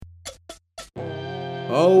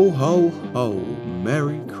Ho, ho, ho.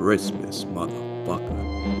 Merry Christmas, motherfucker.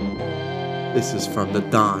 This is from the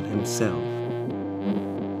Don himself.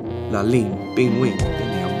 Lalin Bing Wing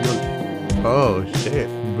Daniel Yuli. Oh shit!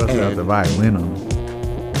 You busted out the violin on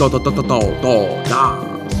him. Do, do, do, do, do, do,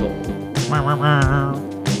 da. So,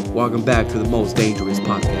 welcome back to the most dangerous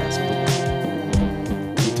podcast in the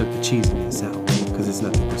world. We took the cheesiness out because it's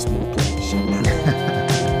nothing but smooth playing shit now.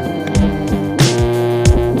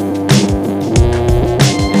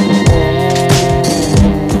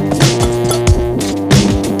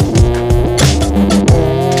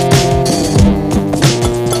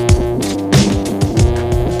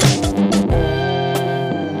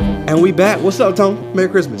 And we back. What's up, Tom? Merry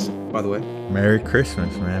Christmas, by the way. Merry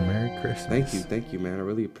Christmas, man. Merry Christmas. Thank you, man. I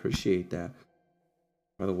really appreciate that.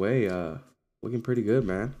 By the way, looking pretty good,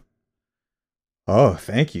 man. Oh,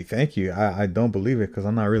 thank you. I don't believe it because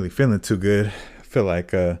I'm not really feeling too good. I feel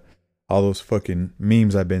like all those fucking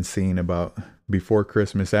memes I've been seeing about before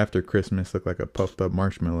Christmas, after Christmas look like a puffed up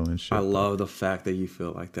marshmallow and shit. I love the fact that you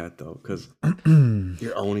feel like that, though, because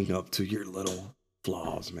you're owning up to your little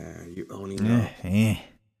flaws, man. You're owning up.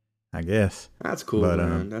 I guess That's cool, but,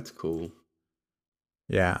 man. That's cool.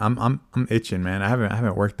 Yeah, I'm itching, man. I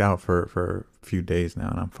haven't worked out for a few days now,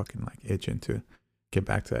 and I'm fucking like itching to get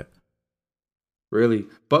back to that. Really?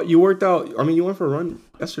 But you worked out. I mean, you went for a run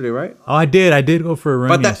yesterday, right? Oh, I did go for a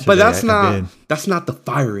run yesterday. But that's not the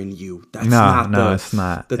fire in you. That's it's not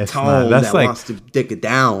the tone that like, wants to dig it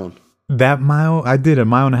down. That mile, I did a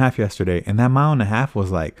mile and a half yesterday, and that mile and a half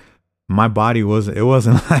was like, my body wasn't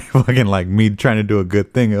like fucking like me trying to do a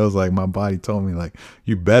good thing. It was like my body told me like,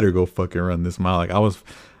 you better go fucking run this mile. Like I was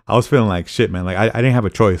feeling like shit, man. Like I didn't have a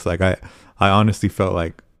choice. Like I honestly felt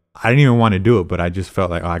like I didn't even want to do it, but I just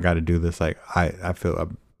felt like, oh, I got to do this. Like I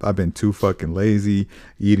feel I've been too fucking lazy,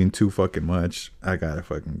 eating too fucking much. I gotta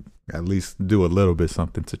fucking at least do a little bit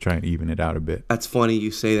something to try and even it out a bit. That's funny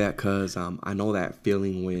you say that because I know that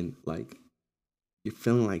feeling when like you're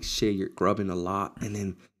feeling like shit, you're grubbing a lot, and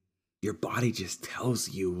then your body just tells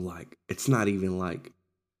you like it's not even like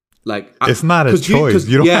it's not a choice.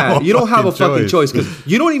 You don't have a fucking choice because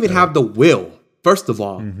you don't even have the will. First of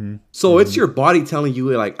all, so it's your body telling you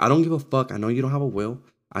like, I don't give a fuck. I know you don't have a will.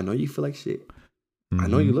 I know you feel like shit. I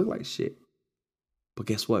know you look like shit. But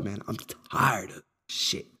guess what, man? I'm tired of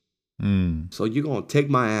shit. So you're gonna take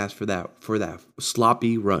my ass for that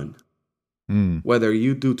sloppy run. Whether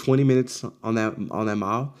you do 20 minutes on that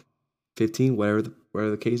mile, 15, whatever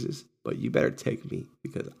the case is. But you better take me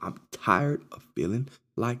because I'm tired of feeling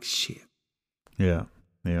like shit. Yeah.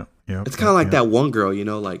 It's kind of like that one girl, you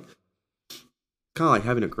know, like kind of like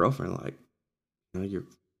having a girlfriend. Like, you know, you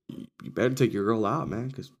better take your girl out, man,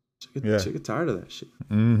 because she get tired of that shit.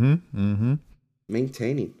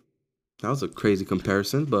 Maintaining. That was a crazy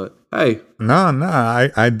comparison, but hey. No,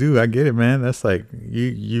 I do. I get it, man. That's like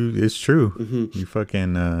you it's true. You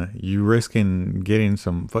fucking you risking getting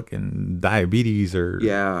some fucking diabetes or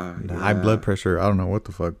high blood pressure. I don't know what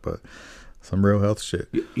the fuck, but some real health shit.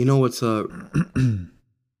 You know what's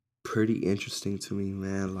pretty interesting to me,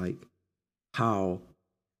 man, like how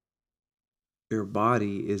your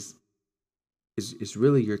body is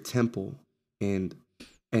really your temple and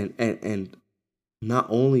not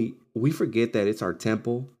only we forget that it's our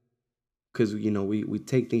temple because, you know, we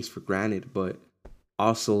take things for granted, but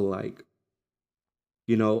also like,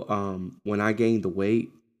 you know, when I gained the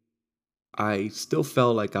weight, I still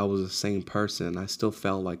felt like I was the same person. I still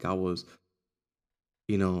felt like I was,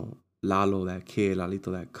 you know, Lalito,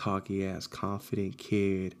 that cocky ass, confident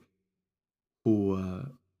kid who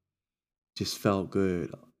just felt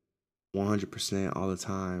good 100% all the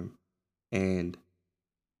time. And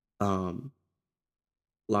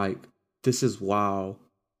like, this is while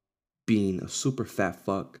being a super fat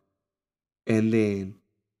fuck. And then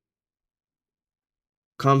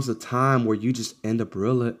comes a time where you just end up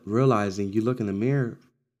realizing, you look in the mirror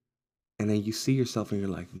and then you see yourself and you're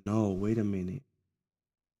like, no, wait a minute.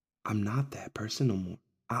 I'm not that person no more.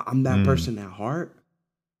 I'm that person at heart.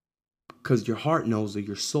 Because your heart knows it,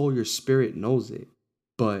 your soul, your spirit knows it.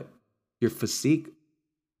 But your physique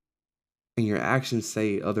and your actions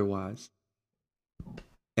say otherwise.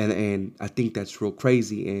 And I think that's real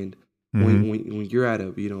crazy. And when you're at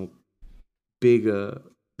a, you know, big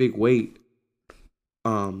weight,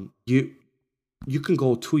 you can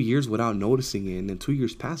go 2 years without noticing it, and then 2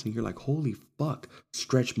 years passing, you're like, holy fuck,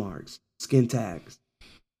 stretch marks, skin tags,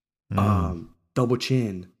 double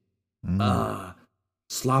chin,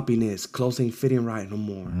 sloppiness, clothes ain't fitting right no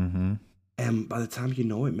more. And by the time you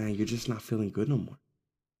know it, man, you're just not feeling good no more.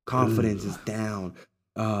 Confidence is down.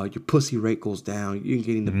 Your pussy rate goes down. You ain't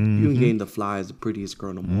getting the fly as the prettiest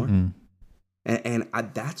girl no more. And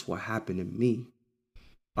that's what happened to me.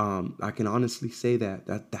 I can honestly say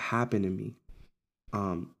that happened to me.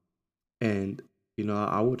 And you know,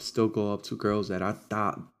 I would still go up to girls that I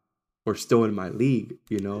thought were still in my league,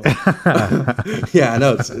 you know. Yeah, I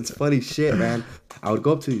know it's funny shit, man. I would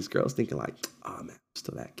go up to these girls thinking like, oh man, I'm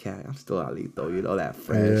still that cat, I'm still Alito, you know, that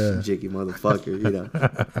fresh, jiggy motherfucker, you know.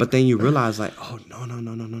 But then you realize like, oh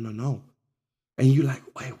no, and you like,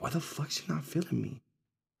 wait, why the fuck she not feeling me?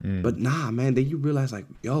 But nah, man. Then you realize like,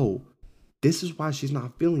 yo, this is why she's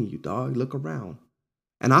not feeling you, dog. Look around.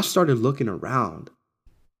 And I started looking around,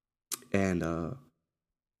 and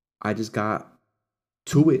I just got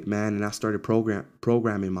to it, man. And I started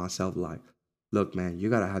programming myself like, look, man, you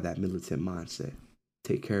gotta have that militant mindset.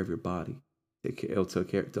 Take care of your body. It'll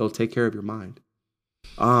take care of your mind.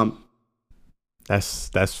 That's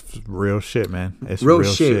real shit, man. It's real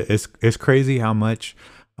shit. It's crazy how much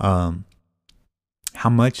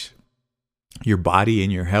your body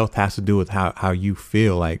and your health has to do with how you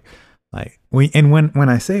feel. Like when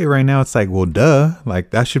I say it right now, it's like, well, duh,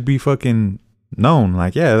 like that should be fucking known.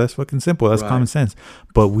 Like, yeah, that's fucking simple. That's common sense.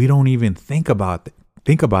 But we don't even think about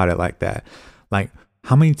it like that. Like,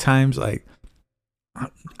 how many times, like,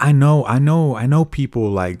 I know people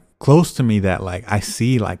like close to me that like I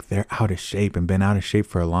see like they're out of shape and been out of shape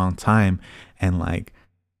for a long time, and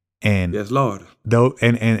yes, Lord,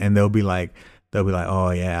 they'll be like,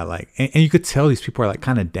 oh yeah, like, and you could tell these people are like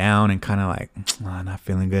kind of down and kind of like, oh, not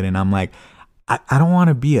feeling good. And I'm like, I don't want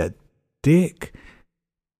to be a dick.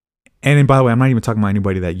 And then, by the way, I'm not even talking about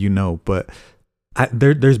anybody that you know, but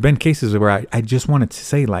there's been cases where I just wanted to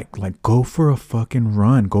say like go for a fucking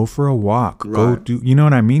run, go for a walk, go do, you know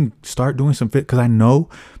what I mean? Start doing some fit, because I know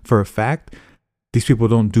for a fact these people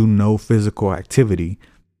don't do no physical activity.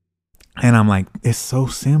 And I'm like, it's so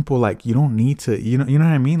simple. Like, you don't need to, you know what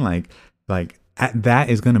I mean? Like that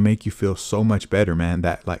is going to make you feel so much better, man.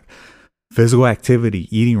 That like physical activity,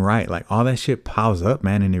 eating right, like all that shit piles up,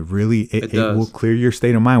 man. And it will clear your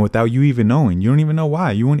state of mind without you even knowing. You don't even know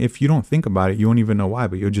why. If you don't think about it, you won't even know why,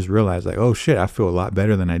 but you'll just realize like, oh shit, I feel a lot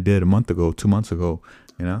better than I did a month ago, 2 months ago,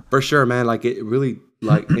 you know? For sure, man. Like it really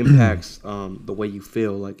like impacts the way you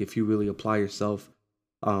feel. Like if you really apply yourself,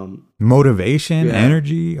 motivation,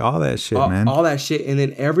 energy, all that shit, man. All that shit. And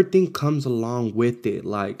then everything comes along with it.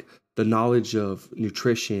 Like the knowledge of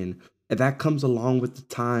nutrition, and that comes along with the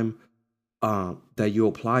time that you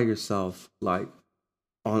apply yourself, like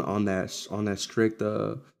on that strict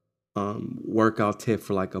workout tip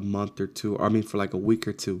for like a month or two, or I mean for like a week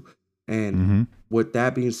or two. And with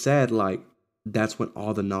that being said, like that's when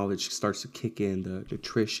all the knowledge starts to kick in, the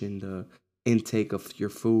nutrition, the intake of your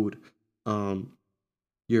food,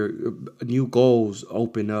 your new goals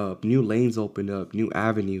open up, new lanes open up, new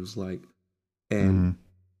avenues, like, and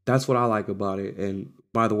that's what I like about it. And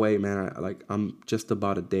by the way, man, I'm just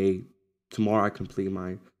about a day. Tomorrow I complete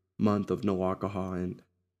my month of no alcohol, and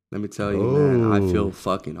let me tell you, man, I feel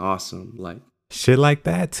fucking awesome. Like shit like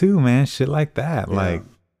that too, man. Shit like that, yeah.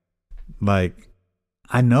 Like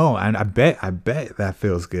I know, and I bet that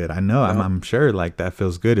feels good. I know, yeah. I'm sure, like that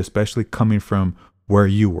feels good, especially coming from where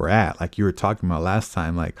you were at, like you were talking about last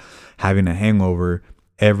time, like having a hangover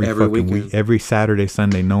every fucking week, every Saturday,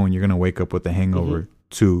 Sunday, knowing you're gonna wake up with a hangover.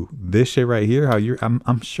 To this shit right here,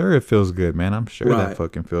 I'm sure it feels good, man. I'm sure that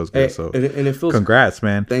fucking feels good. So and it feels, congrats,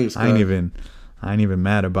 man. Thanks. I ain't even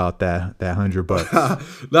mad about that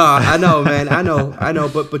 $100. No, I know, man. I know.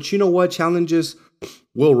 But you know what? Challenges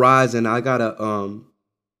will rise, and I gotta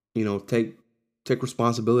take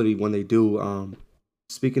responsibility when they do.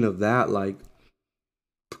 Speaking of that, like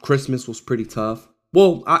Christmas was pretty tough.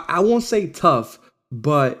 Well, I won't say tough,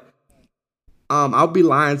 but I'll be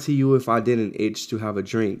lying to you if I didn't itch to have a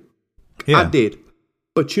drink. Yeah. I did.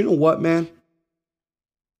 But you know what, man?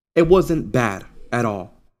 It wasn't bad at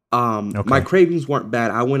all. Okay. My cravings weren't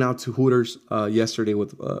bad. I went out to Hooters yesterday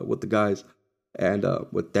with the guys, and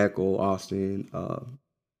with Deco, Austin,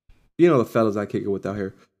 the fellas I kick it with out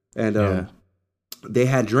here. And they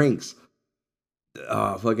had drinks.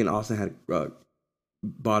 Fucking Austin had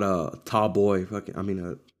bought a tall boy, tall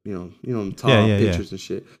pictures and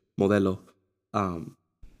shit, Modelo.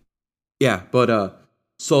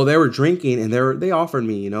 So they were drinking, and they offered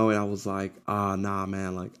me, and I was like, nah,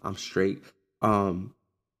 man, like I'm straight.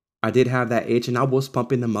 I did have that itch, and I was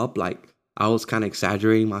pumping them up, like I was kind of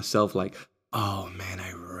exaggerating myself, like, oh man,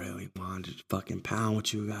 I really wanted to fucking pound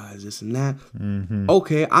with you guys, this and that.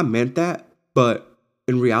 Okay, I meant that, but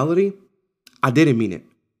in reality, I didn't mean it.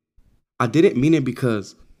 I didn't mean it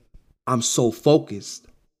because I'm so focused.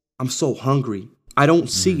 I'm so hungry. I don't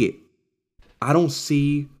see it. I don't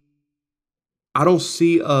see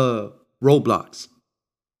roadblocks.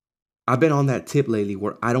 I've been on that tip lately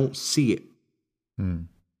where I don't see it.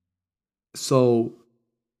 So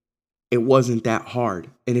it wasn't that hard.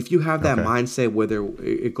 And if you have that mindset, whether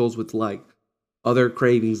it goes with like other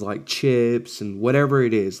cravings like chips and whatever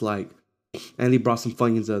it is, like Andy brought some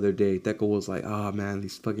Funyuns the other day. Deco was like, oh man,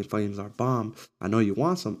 these fucking Funyuns are bomb. I know you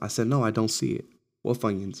want some. I said, no, I don't see it. What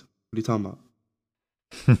Funyuns? What are you talking about?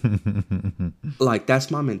 Like,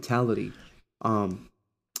 that's my mentality.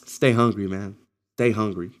 Stay hungry, man. Stay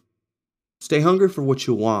hungry. Stay hungry for what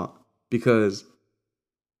you want. Because,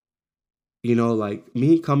 you know, like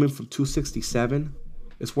me coming from 267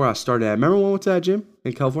 is where I started at. Remember when I went to that gym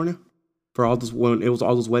in California? For all those, when it was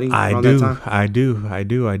all those weddings around that time? I do. Yeah,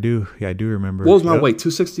 I do remember. What was my weight?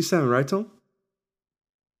 267, right, Tom?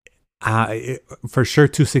 For sure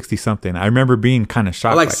 260 something. I remember being kind of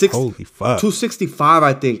shocked. Like holy fuck. 265,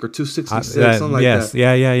 I think, or 266, something like that.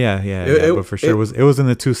 Yeah. But for sure, it was in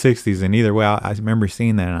the 260s. And either way, I remember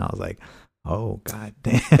seeing that and I was like, oh, god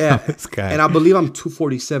damn. Yeah. This guy. And I believe I'm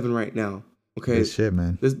 247 right now. Okay. Good shit,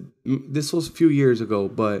 man. This was a few years ago,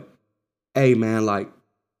 but hey, man, like,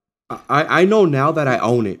 I know now that I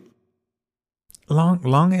own it. As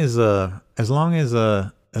long as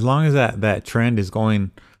that trend is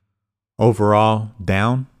going overall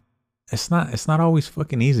down, it's not always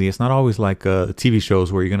fucking easy. It's not always like TV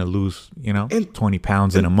shows where you're gonna lose, 20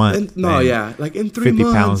 pounds in a month. Like in 3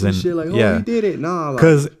 months pounds and shit. Like, you did it. No,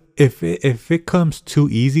 because if it comes too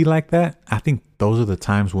easy like that, I think those are the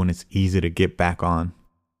times when it's easy to get back on.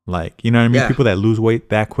 Like, you know what I mean? Yeah. People that lose weight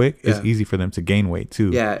that quick, it's easy for them to gain weight too.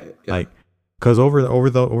 Yeah. Like, because over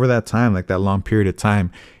that time, like that long period of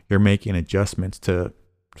time, you're making adjustments to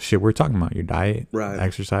shit we're talking about, your diet,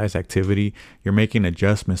 exercise, activity. You're making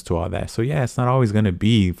adjustments to all that. So yeah, it's not always gonna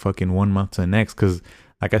be fucking 1 month to the next. Because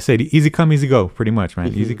like I said, easy come, easy go, pretty much, man.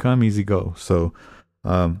 Easy come, easy go. So,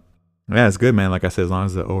 yeah, it's good, man. Like I said, as long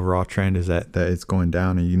as the overall trend is that it's going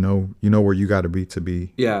down, and you know where you got to be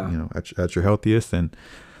at your healthiest, and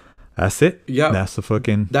that's it. Yeah, that's the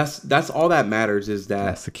fucking. That's all that matters. Is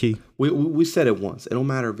that's the key. We said it once. It don't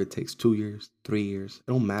matter if it takes 2 years, 3 years.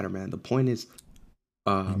 It don't matter, man. The point is,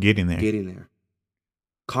 getting there,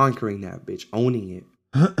 conquering that bitch, owning it.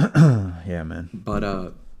 Yeah, man.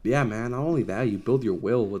 But yeah, man. Not only that, you build your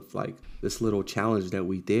will with like this little challenge that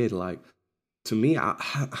we did. Like, to me, I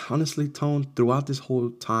honestly, Tone, throughout this whole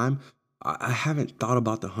time, I haven't thought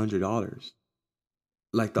about the $100.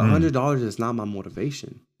 Like, the $100 is not my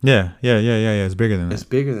motivation. Yeah. It's bigger than that. It's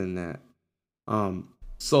bigger than that.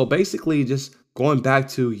 So basically, just going back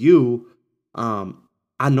to you,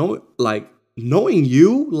 I know, like, knowing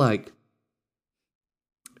you, like,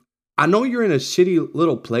 I know you're in a shitty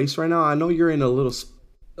little place right now. I know you're in a little,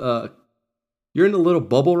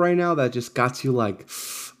 bubble right now that just got you like,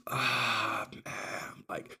 man,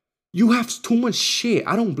 like, you have too much shit.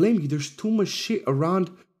 I don't blame you. There's too much shit around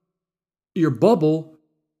your bubble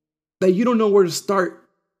that you don't know where to start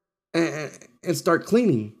and start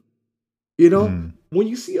cleaning. You know, when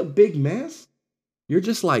you see a big mess, you're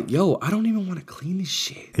just like, yo, I don't even want to clean this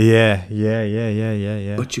shit. Yeah.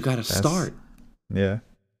 But you gotta start. Yeah.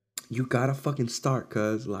 You gotta fucking start,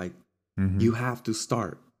 cause like you have to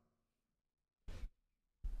start.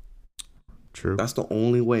 True. That's the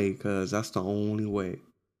only way, cause that's the only way.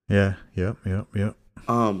 Yeah. Yep.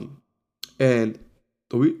 And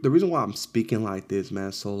the reason why I'm speaking like this,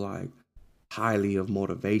 man, so like highly of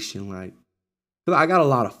motivation, like, cause I got a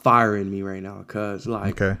lot of fire in me right now, cause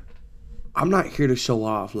like, I'm not here to show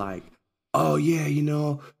off, like, oh yeah,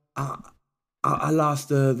 I lost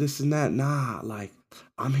this and that. Nah, like,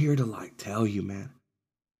 I'm here to like tell you, man.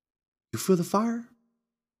 You feel the fire?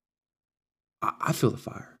 I feel the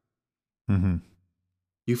fire.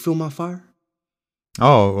 You feel my fire?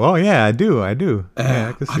 Oh yeah, I do. Yeah,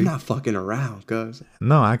 I can see. I'm not fucking around, cuz.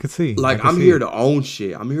 No, I can see. Like, I'm here to own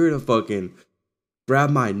shit. I'm here to fucking grab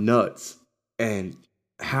my nuts and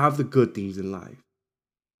have the good things in life.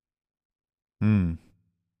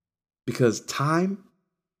 Because time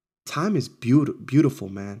is beautiful,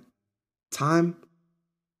 man. Time,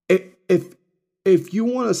 if you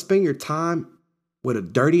want to spend your time with a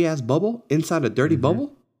dirty ass bubble inside a dirty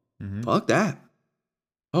bubble, fuck that.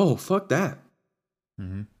 Oh, fuck that.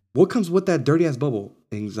 What comes with that dirty ass bubble?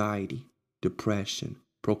 Anxiety, depression,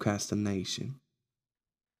 procrastination.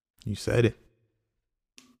 You said it.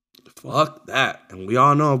 Fuck that. And we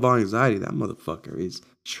all know about anxiety. That motherfucker is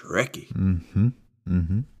tricky.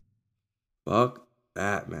 Fuck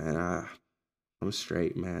that, man. I'm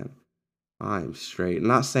straight, man. I'm straight. I'm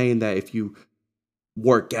not saying that if you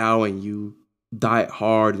work out and you diet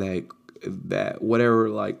hard, that whatever,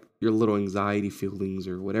 like, your little anxiety feelings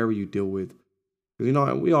or whatever you deal with, You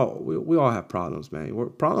know, we all have problems, man.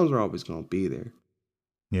 Problems are always gonna be there.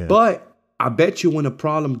 Yeah. But I bet you when a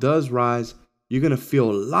problem does rise, you're gonna feel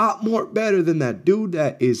a lot more better than that dude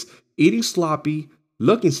that is eating sloppy,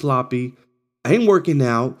 looking sloppy, ain't working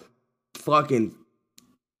out, fucking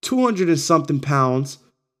 200 and something pounds,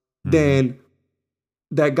 than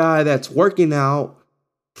that guy that's working out,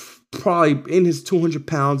 probably in his 200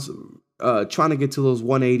 pounds, trying to get to those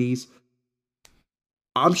 180s.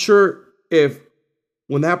 I'm sure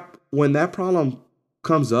when that problem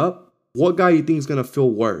comes up, what guy you think is gonna feel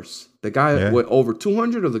worse? The guy with over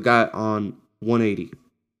 200 or the guy on 180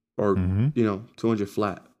 or 200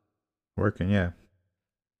 flat? Working, yeah.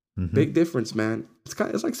 Big difference, man.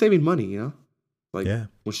 It's like saving money, you know? Like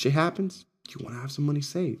when shit happens, you want to have some money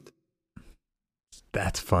saved.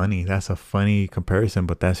 That's funny. That's a funny comparison,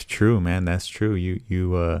 but that's true, man. That's true.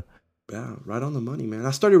 Yeah, right on the money, man.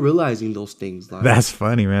 I started realizing those things. Like, that's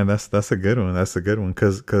funny, man. That's a good one. That's a good one.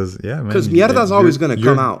 Cause yeah, man. Because mierda's always gonna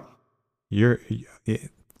come out.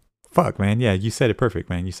 Fuck, man. Yeah, you said it perfect,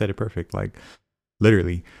 man. You said it perfect. Like,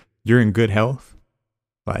 literally, you're in good health.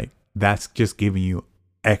 Like, that's just giving you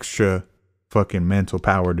extra fucking mental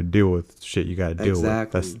power to deal with shit you got to deal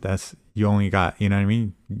with. That's you only got, you know what I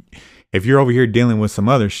mean? If you're over here dealing with some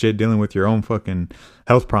other shit, dealing with your own fucking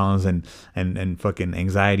health problems and fucking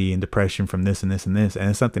anxiety and depression from this and this and this, and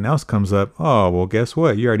then something else comes up, oh, well, guess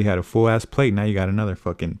what? You already had a full ass plate. Now you got another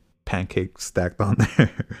fucking pancake stacked on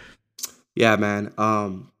there. Yeah, man.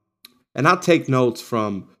 And I'll take notes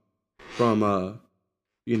from those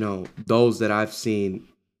that I've seen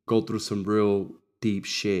go through some real deep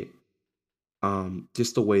shit.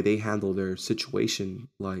 Just the way they handle their situation.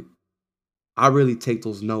 Like, I really take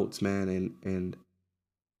those notes, man, and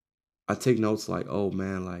I take notes like, oh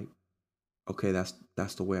man, like, okay,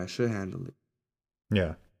 that's the way I should handle it.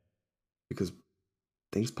 Yeah. Because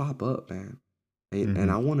things pop up, man.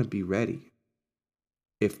 And I want to be ready.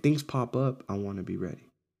 If things pop up, I want to be ready.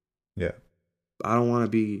 Yeah. I don't want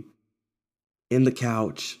to be in the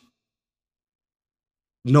couch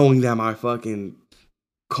knowing that my fucking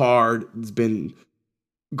card has been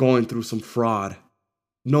going through some fraud,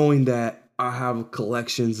 knowing that I have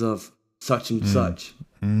collections of such and such,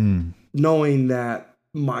 knowing that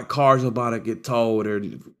my car's about to get towed or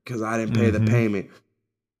because I didn't pay the payment,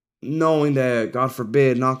 knowing that, God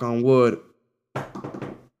forbid, knock on wood,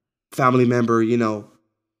 family member,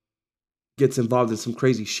 gets involved in some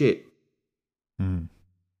crazy shit.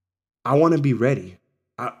 I want to be ready.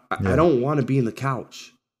 I don't want to be in the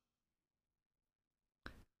couch.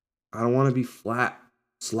 I don't want to be flat,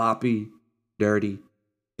 sloppy, dirty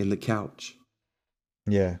in the couch.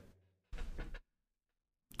 Yeah.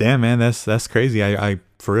 Damn, man, that's crazy. I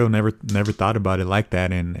for real never thought about it like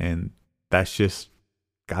that, and that's just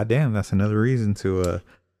goddamn. That's another reason to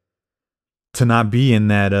not be in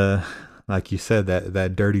that like you said,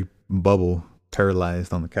 that dirty bubble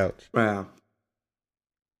terrorized on the couch. Yeah.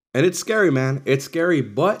 And it's scary, man. It's scary,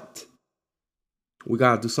 but we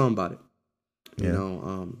gotta do something about it. You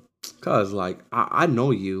know, cause like I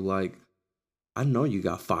know you, like I know you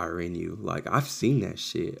got fire in you. Like, I've seen that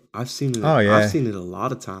shit. I've seen it. I've seen it a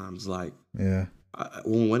lot of times. Like, when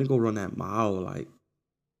we went to go run that mile, like,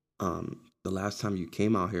 the last time you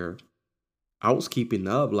came out here, I was keeping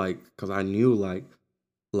up, like, cause I knew, like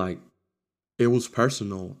it was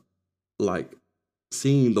personal. Like,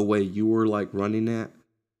 seeing the way you were like running that,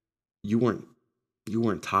 you weren't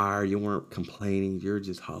tired, you weren't complaining, you're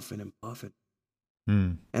just huffing and puffing.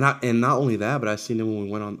 And not only that, but I seen it when we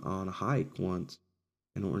went on a hike once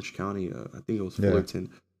in Orange County. I think it was Fullerton.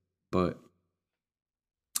 But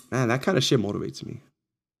man, that kind of shit motivates me.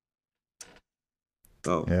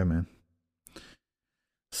 So yeah, man.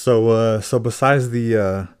 So besides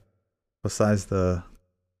the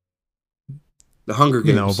Hunger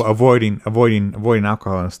Games, avoiding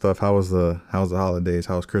alcohol and stuff, how was the holidays?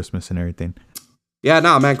 How was Christmas and everything? Yeah,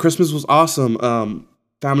 man, Christmas was awesome.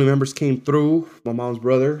 Family members came through. My mom's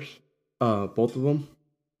brothers, both of them.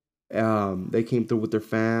 They came through with their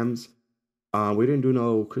fams. We didn't do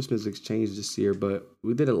no Christmas exchange this year, but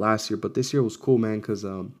we did it last year. But this year was cool, man, because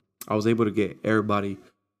I was able to get everybody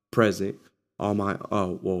present. All my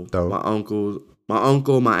my uncles, my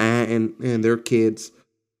uncle, my aunt, and their kids,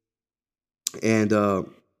 and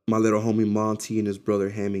my little homie Monty and his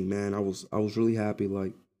brother Hemming. Man, I was really happy,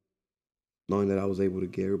 like, knowing that I was able to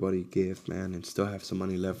get everybody a gift, man, and still have some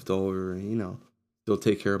money left over, and still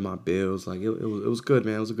take care of my bills. Like, it was good,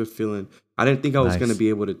 man. It was a good feeling. I didn't think I was gonna be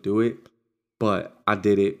able to do it, but I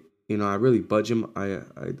did it. I really I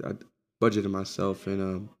budgeted myself,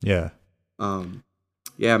 and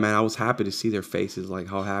yeah, man, I was happy to see their faces, like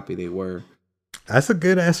how happy they were. That's a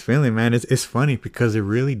good ass feeling, man. It's funny because it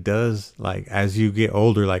really does, like, as you get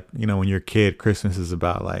older, like, you know, when you're a kid, Christmas is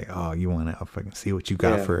about like, oh, you want to fucking see what you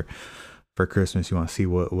got for Christmas. You want to see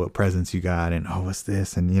what presents you got, and oh, what's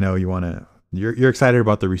this, and you know, you're excited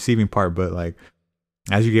about the receiving part, but like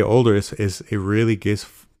as you get older, it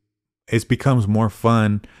becomes more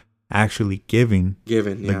fun actually giving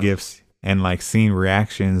the gifts and like seeing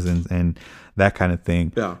reactions and that kind of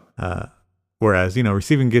thing. Yeah. Whereas, you know,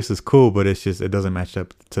 receiving gifts is cool, but it doesn't match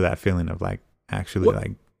up to that feeling of like actually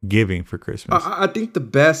like giving for Christmas. I think the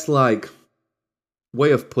best like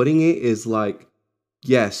way of putting it is like,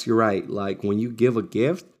 yes, you're right. Like when you give a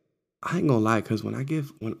gift, I ain't gonna lie, because when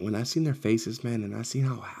I seen their faces, man, and I seen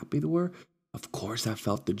how happy they were, of course I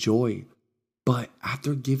felt the joy. But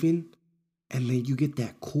after giving, and then you get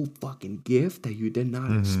that cool fucking gift that you did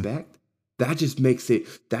not expect, that just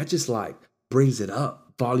like brings it up.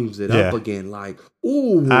 Volumes it up again, like,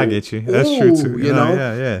 ooh, I get you. That's true too. You know,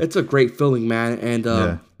 yeah. It's a great feeling, man.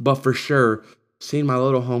 And but for sure, seeing my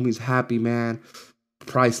little homies happy, man,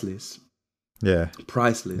 priceless. Yeah,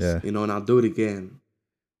 priceless. Yeah. You know, and I'll do it again.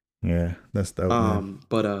 Yeah, that's dope.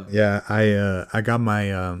 But yeah, I got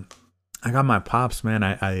my pops, man.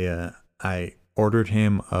 I ordered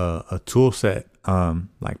him a tool set,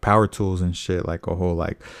 like power tools and shit, like a whole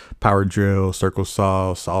like power drill, circle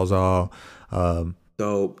saw, sawzall.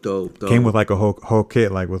 Dope. Came with like a whole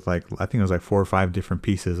kit, like with like I think it was like 4 or 5 different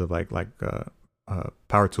pieces of like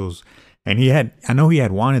power tools, and I know he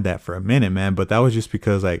had wanted that for a minute, man, but that was just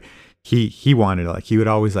because like he wanted it. Like he would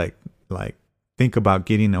always like think about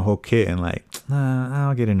getting a whole kit and like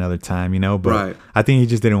I'll get another time, you know. But I think he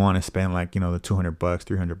just didn't want to spend like, you know, the $200,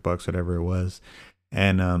 $300, whatever it was,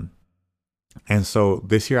 and so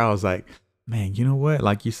this year I was like, man, you know what?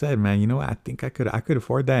 Like you said, man, you know what? I think I could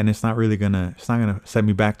afford that, and it's not gonna set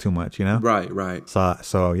me back too much, you know? Right.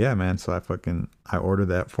 So yeah, man. So I ordered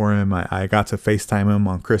that for him. I got to FaceTime him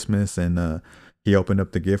on Christmas, and he opened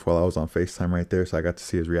up the gift while I was on FaceTime right there, so I got to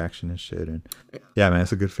see his reaction and shit. And yeah, man,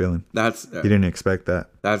 it's a good feeling. He didn't expect that.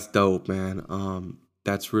 That's dope, man.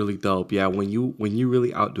 That's really dope. Yeah, when you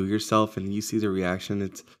really outdo yourself and you see the reaction,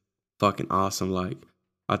 it's fucking awesome. Like,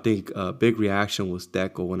 I think a big reaction was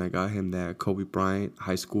Deco when I got him that Kobe Bryant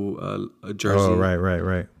high school jersey. Oh,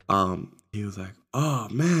 right. He was like, "Oh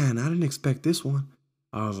man, I didn't expect this one."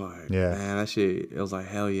 I was like, "Yeah, man, that shit." It was like,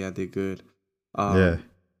 "Hell yeah, I did good." Yeah.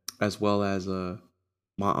 As well as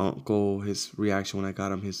my uncle, his reaction when I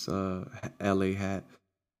got him his LA hat.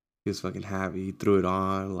 He was fucking happy. He threw it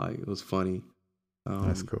on, like it was funny.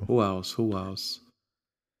 That's cool. Who else? Who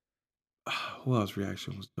else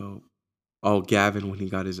reaction was dope? Oh, Gavin when he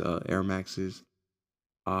got his Air Maxes.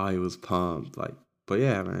 He was pumped. Like, but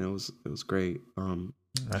yeah, man, it was great.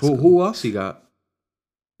 Who else you got?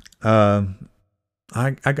 I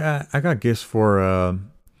got gifts for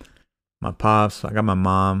my pops. I got my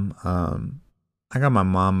mom. I got my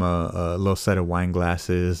mom a little set of wine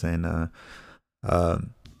glasses, and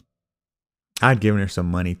I'd given her some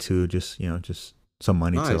money too, just some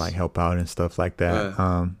money to like help out and stuff like that.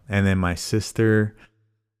 Yeah. And then my sister.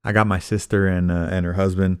 I got my sister and her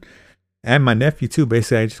husband and my nephew too.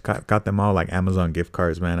 Basically, I just got them all like Amazon gift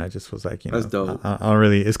cards, man. I just was like, that's dope. I don't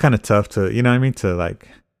really. It's kind of tough to, you know what I mean, to like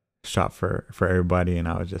shop for everybody. And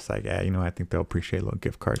I was just like, yeah, I think they'll appreciate little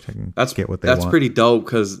gift cards. I can get what they want. That's pretty dope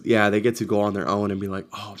because they get to go on their own and be like,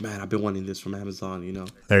 oh man, I've been wanting this from Amazon. You know.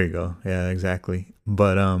 There you go. Yeah, exactly.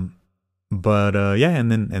 But yeah,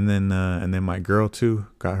 and then my girl too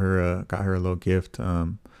got her a little gift.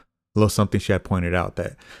 A little something she had pointed out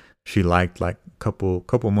that she liked like a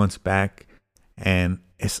couple months back, and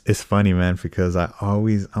it's funny, man, because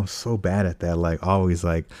I'm so bad at that. Like always,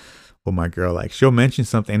 like, well, my girl, like she'll mention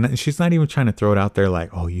something, and she's not even trying to throw it out there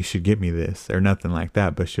like, oh, you should get me this or nothing like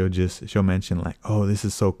that, but she'll mention like, oh, this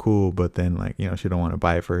is so cool, but then like, she don't want to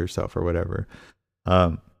buy it for herself or whatever.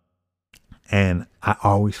 And I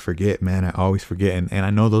always forget, man. And I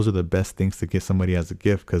know those are the best things to get somebody as a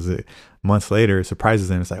gift because months later it surprises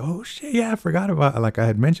them. It's like, oh shit, yeah, I forgot about it. Like I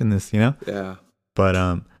had mentioned this, Yeah. But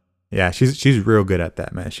yeah, she's real good at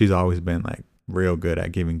that, man. She's always been like real good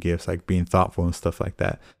at giving gifts, like being thoughtful and stuff like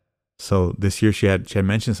that. So this year she had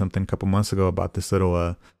mentioned something a couple months ago about this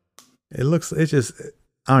little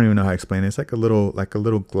I don't even know how to explain it. It's like a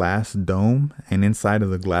little glass dome, and inside of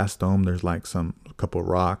the glass dome there's like a couple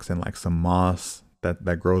rocks and like some moss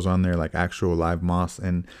that grows on there, like actual live moss.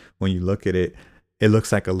 And when you look at it, it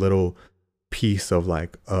looks like a little piece of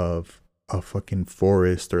a fucking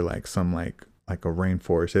forest or like some like a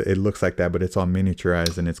rainforest. It looks like that, but it's all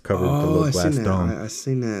miniaturized and it's covered with a little glass dome. I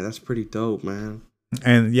seen that. That's pretty dope, man.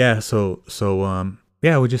 And yeah, so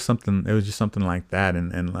yeah, it was just something. It was just something like that,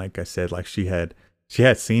 and like I said, like she had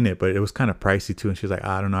seen it, but it was kind of pricey too, and she's like,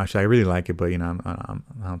 I don't know, actually, I really like it, but you know,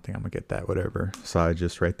 I don't think I'm gonna get that, whatever. So I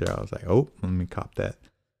just right there, I was like, oh, let me cop that.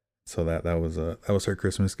 So that was her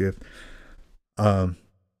Christmas gift. Um,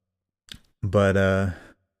 but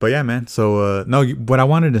yeah, man. So no, what I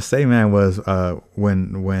wanted to say, man, was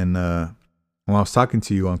when I was talking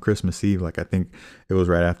to you on Christmas Eve, like I think it was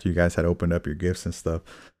right after you guys had opened up your gifts and stuff.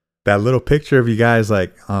 That little picture of you guys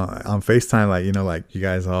like on FaceTime, like you know, like you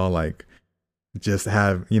guys all like just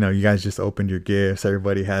have, you know, you guys just opened your gifts.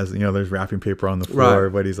 Everybody has, you know, there's wrapping paper on the floor. Right.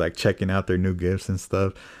 Everybody's like checking out their new gifts and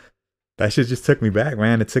stuff. That shit just took me back,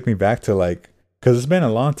 man. It took me back to like, cause it's been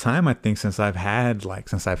a long time, I think, since I've had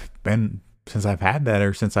that,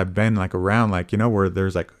 or since I've been like around, like, you know, where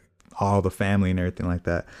there's like all the family and everything like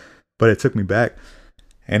that. But it took me back,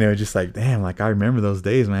 and it was just like, damn, like I remember those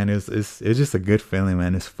days, man. It's just a good feeling,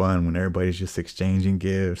 man. It's fun when everybody's just exchanging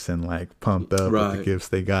gifts and like pumped up with the gifts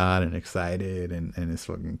they got and excited, and it's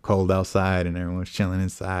fucking cold outside and everyone's chilling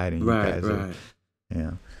inside, and you guys are,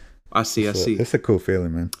 yeah. I see. It's a cool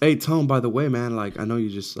feeling, man. Hey, Tone, by the way, man, like I know you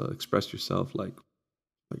just expressed yourself like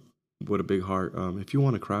with a big heart. If you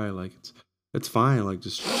want to cry, like it's fine. Like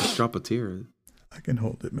just drop a tear. I can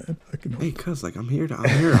hold it, man. I can hold it. Hey, cuz like I'm here.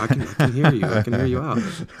 I can hear you. I can hear you out.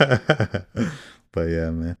 But yeah,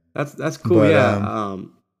 man. That's cool. But, yeah.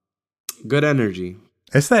 Good energy.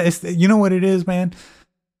 It's you know what it is, man?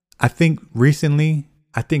 I think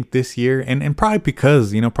this year and probably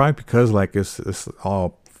because like it's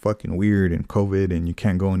all fucking weird and COVID and you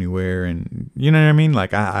can't go anywhere, and you know what I mean?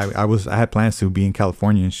 Like I had plans to be in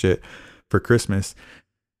California and shit for Christmas,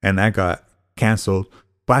 and that got canceled.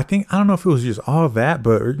 But I don't know if it was just all that,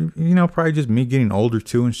 but you know, probably just me getting older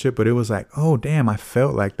too and shit. But it was like, oh damn, I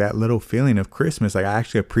felt like that little feeling of Christmas. Like I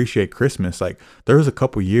actually appreciate Christmas. Like there was a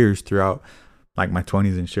couple years throughout like my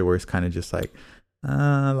 20s and shit where it's kind of just like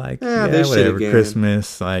whatever,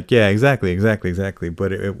 Christmas, like yeah, exactly.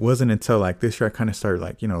 But it wasn't until like this year I kind of started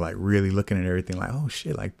like, you know, like really looking at everything like, oh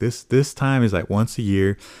shit, like this time is like once a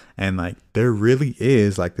year, and like there really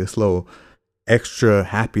is like this little extra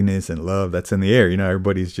happiness and love that's in the air. You know,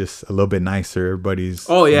 everybody's just a little bit nicer. Everybody's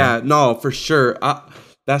no, for sure.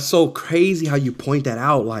 That's so crazy how you point that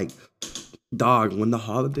out. Like, dog, when the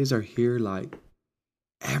holidays are here, like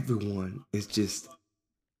everyone is just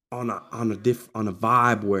on a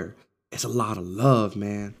vibe where it's a lot of love,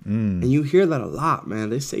 man. And you hear that a lot,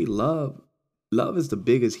 man. They say love is the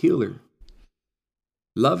biggest healer.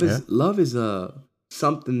 Love is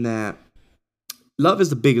something that love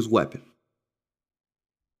is the biggest weapon.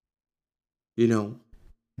 You know,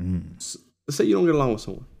 let's say you don't get along with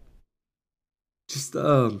someone. Just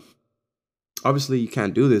obviously you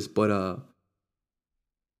can't do this, but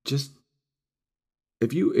just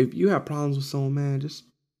if you have problems with someone, man, just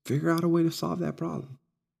figure out a way to solve that problem.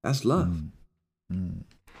 That's love. You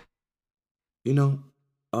know,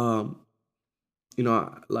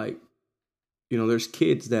 like, you know, there's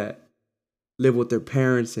kids that live with their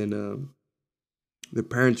parents, and their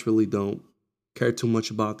parents really don't care too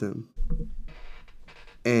much about them.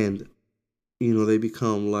 And, you know, they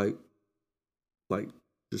become like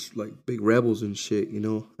just like big rebels and shit, you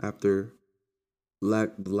know, after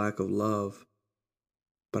the lack of love.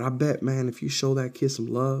 But I bet, man, if you show that kid some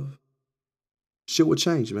love, shit would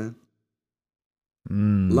change, man.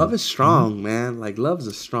 Love is strong, man. Like, love is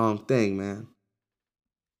a strong thing, man.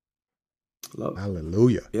 Love.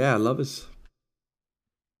 Hallelujah. Yeah, love is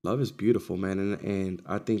beautiful, man. And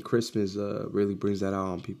I think Christmas really brings that out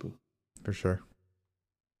on people. For sure.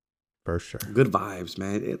 Good vibes,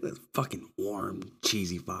 man. It's fucking warm,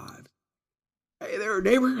 cheesy vibes. Hey there,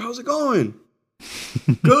 neighbor. How's it going?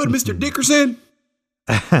 Good, Mr. Dickerson.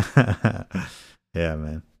 Yeah,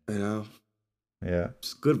 man. You know? Yeah.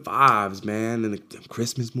 Just good vibes, man. And the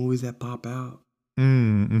Christmas movies that pop out.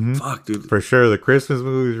 Fuck, dude. For sure. The Christmas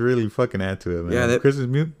movies really fucking add to it, man. Yeah, the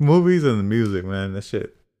Christmas movies and the music, man. That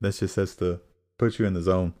shit sets to put you in the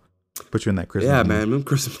zone. Put you in that Christmas. Yeah, movie. Man.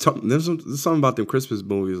 There's something about them Christmas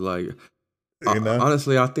movies. Like, you know?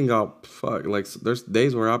 Honestly, I think there's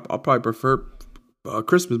days where I'll probably prefer a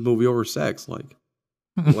Christmas movie over sex. Like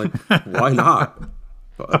why not?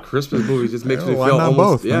 A Christmas movie just makes me feel almost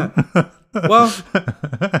both, yeah. Well,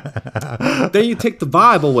 then you take the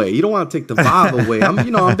vibe away. You don't want to take the vibe away. I'm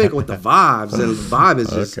big with the vibes, and the vibe is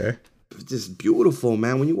just beautiful,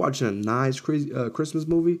 man. When you're watching a nice Christmas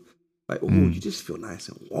movie, like, you just feel nice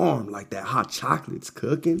and warm, like that hot chocolate's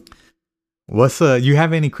cooking. What's you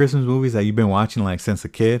have any Christmas movies that you've been watching like since a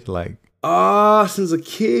kid? Like, since a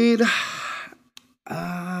kid,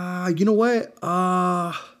 you know what?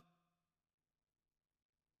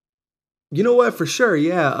 You know what? For sure,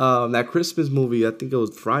 yeah. That Christmas movie, I think it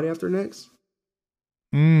was Friday After Next.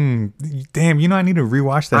 Damn, you know I need to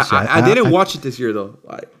rewatch that shit. I didn't watch it this year though.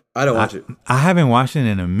 I didn't watch it. I haven't watched it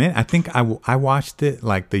in a minute. I think I watched it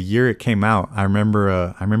like the year it came out. I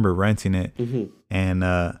remember renting it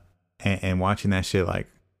and watching that shit. Like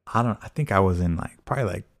I think I was in like probably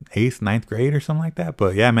like 8th, 9th grade or something like that.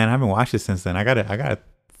 But yeah, man, I haven't watched it since then. I gotta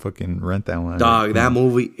fucking rent that one. Dog, that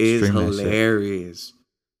movie is hilarious.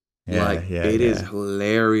 Yeah, it is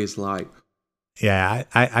hilarious. Like, yeah,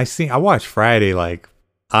 I watch Friday like.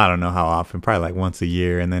 I don't know how often, probably like once a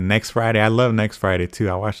year. And then Next Friday, I love Next Friday too.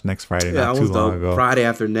 I watched Next Friday not too long ago. Friday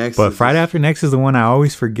After Next. But Friday After Next is the one I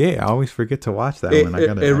always forget. I always forget to watch that one. I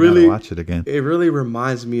gotta watch it again. It really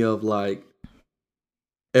reminds me of like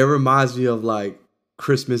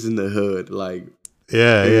Christmas in the Hood. Like,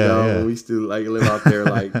 yeah. We used to like live out there.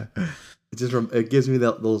 Like, it gives me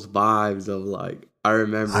those vibes of like, I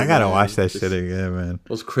remember. I gotta watch that shit again, man.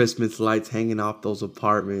 Those Christmas lights hanging off those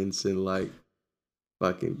apartments and like,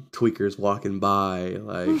 fucking tweakers walking by,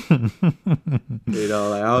 like, you know,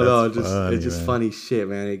 like, I don't know, it's just funny shit,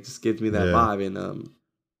 man. It just gives me that vibe, and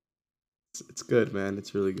it's good, man.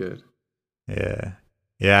 It's really good. Yeah,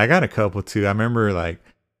 I got a couple too. I remember like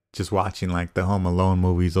just watching like the Home Alone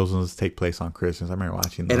movies. Those ones take place on Christmas. I remember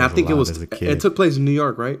watching those, and I think as a kid. It took place in New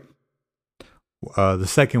York, right? The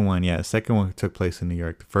second one, the second one took place in New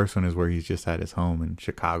York. The first one is where he's just at his home in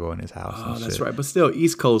Chicago in his house. Oh, that's right. But still,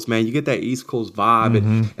 East Coast, man, you get that East Coast vibe,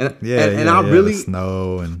 and I really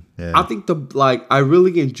snow and I think I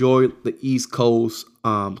really enjoy the East Coast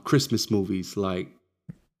Christmas movies, like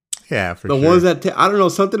for the ones that I don't know,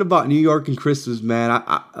 something about New York and Christmas, man.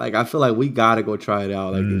 I feel like we gotta go try it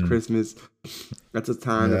out, like in Christmas. That's a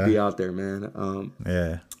time to be out there, man.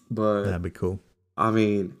 But that'd be cool. I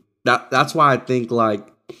mean. That's why I think like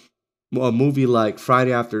a movie like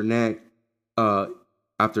Friday After Next, or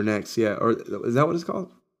is that what it's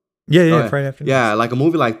called? Yeah, Friday After Next. Yeah, like a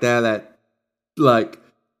movie like that like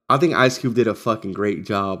I think Ice Cube did a fucking great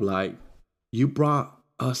job. Like, you brought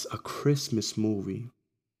us a Christmas movie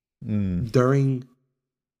during,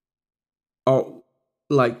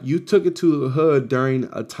 like you took it to the hood during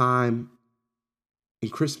a time in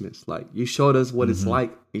Christmas. Like, you showed us what it's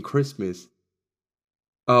like in Christmas.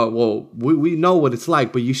 Well, we know what it's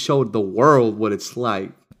like, but you showed the world what it's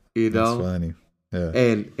like, you know? That's funny. Yeah.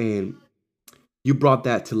 And you brought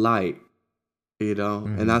that to light, you know?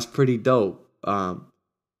 And that's pretty dope.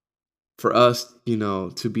 For us, you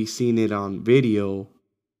know, to be seeing it on video,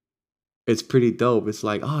 it's pretty dope. It's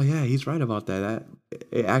like, oh yeah, he's right about that.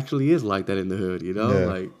 It actually is like that in the hood, you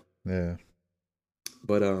know? Yeah.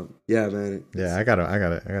 But yeah, man. Yeah, I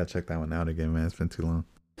gotta check that one out again, man. It's been too long.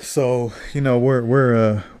 So, you know, we're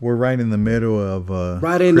right in the middle of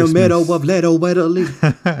Little Italy.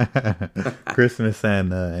 Christmas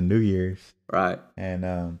and New Year's. Right.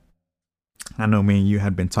 And I know me and you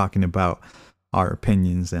had been talking about our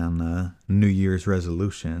opinions on New Year's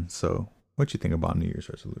resolutions. So, what you think about New Year's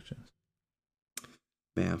resolutions?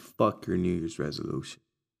 Man, fuck your New Year's resolution.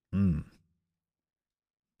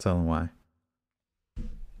 Tell them why.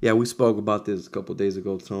 Yeah, we spoke about this a couple days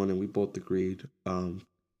ago, Tone, and we both agreed to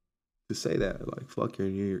say that, like, fuck your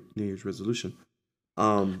New Year's resolution.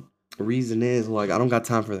 The reason is, like, I don't got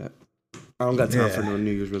time for that. I don't got time for no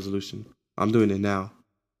New Year's resolution. I'm doing it now.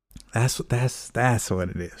 That's what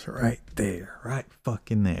it is, right there, right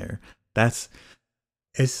fucking there. I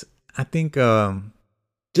think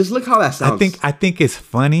just look how that sounds. I think it's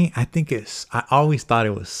funny. I always thought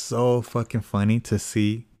it was so fucking funny to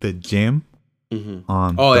see the gym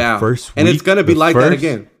on first week. And it's gonna be like that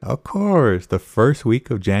again. Of course. The first week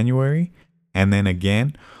of January, and then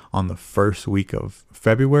again on the first week of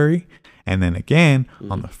February, and then again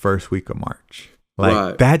on the first week of March.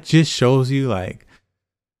 Like that just shows you, like,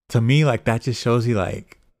 to me, like that just shows you,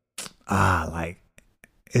 like, like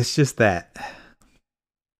it's just that,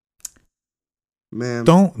 man.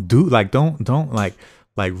 Don't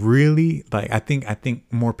really, like, I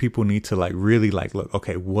think more people need to, like, really, like, look,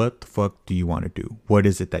 okay, what the fuck do you want to do? What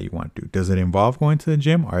is it that you want to do? Does it involve going to the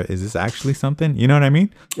gym, or is this actually something? You know what I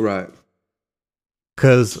mean? Right.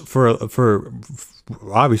 Because for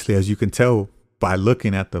obviously, as you can tell by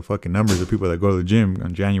looking at the fucking numbers of people that go to the gym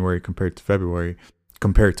on January compared to February,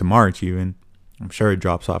 compared to March even, I'm sure it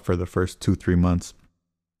drops off for the first 2-3 months.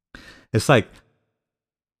 It's like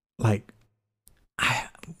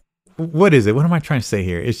what is it? What am I trying to say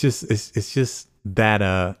here? It's just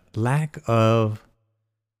that lack of,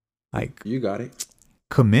 like, you got it,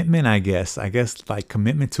 commitment, I guess like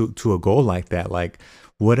commitment to a goal like that. Like,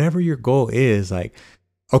 whatever your goal is, like,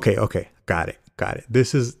 okay, got it.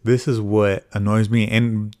 This is what annoys me.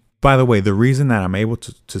 And by the way, the reason that I'm able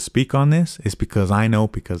to speak on this is because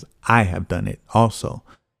I have done it also.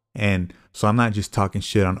 And so I'm not just talking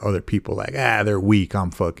shit on other people like, they're weak,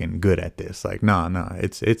 I'm fucking good at this. Like, no,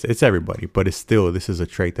 it's everybody. But it's still, this is a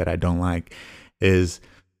trait that I don't like, is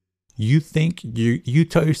you think you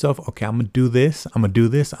tell yourself, okay, I'm gonna do this, I'm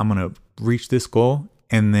gonna reach this goal,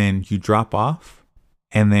 and then you drop off,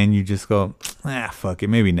 and then you just go, fuck it,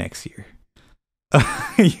 maybe next year.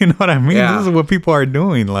 You know what I mean? Yeah. This is what people are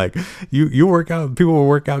doing. Like, you work out, people will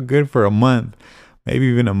work out good for a month, maybe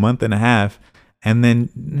even a month and a half, and then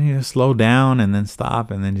slow down and then stop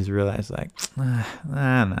and then just realize like,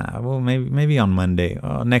 well, maybe on Monday,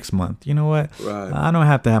 next month. You know what? Right. I don't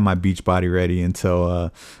have to have my beach body ready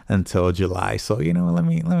until July. So, let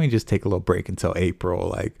me just take a little break until April.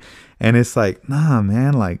 Like, and it's like, nah,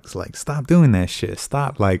 man, like stop doing that shit.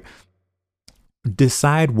 Stop. Like,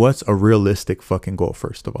 decide what's a realistic fucking goal.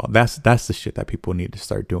 First of all, that's the shit that people need to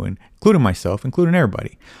start doing, including myself, including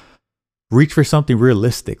everybody. Reach for something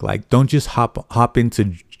realistic. Like, don't just hop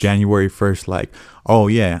into January 1st like, oh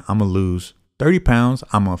yeah, I'm gonna lose 30 pounds.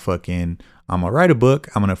 I'm gonna write a book.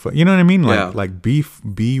 You know what I mean? Like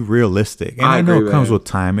be realistic. And I know it comes with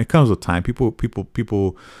time.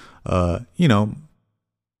 People,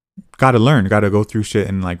 gotta learn, gotta go through shit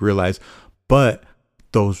and like realize. But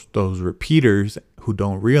those repeaters who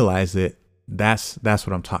don't realize it, that's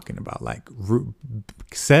what I'm talking about. Like,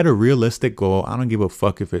 set a realistic goal. I don't give a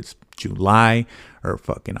fuck if it's July or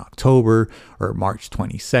fucking October or March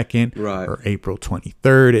 22nd or April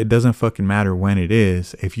 23rd. It doesn't fucking matter when it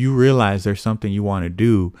is. If you realize there's something you want to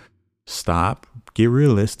do, stop, get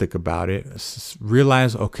realistic about it.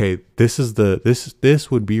 Realize, okay,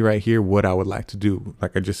 this would be right here what I would like to do.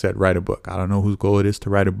 Like I just said, write a book. I don't know whose goal it is to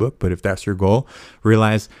write a book, but if that's your goal,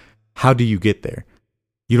 realize, how do you get there?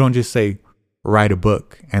 You don't just say write a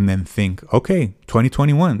book and then think, okay,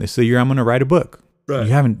 2021, this is the year I'm going to write a book. Right.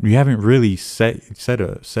 You haven't really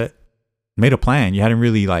made a plan. You hadn't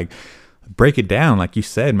really like break it down. Like you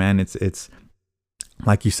said, man, it's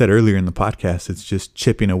like you said earlier in the podcast, it's just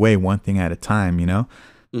chipping away one thing at a time,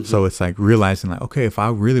 Mm-hmm. So it's like realizing like, okay, if I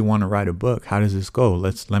really want to write a book, how does this go?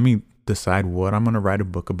 Let me decide what I'm going to write a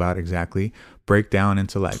book about exactly. Break down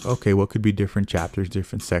into like, okay, what could be different chapters,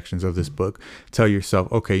 different sections of this book. Tell yourself,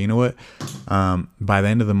 okay, you know what? By the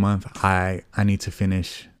end of the month, I need to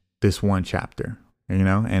finish this one chapter, and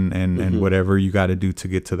mm-hmm. whatever you got to do to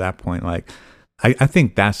get to that point. Like, I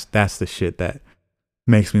think that's the shit that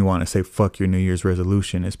makes me want to say fuck your New Year's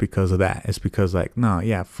resolution. It's because of that. It's because like, no,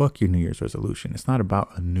 yeah, fuck your New Year's resolution. It's not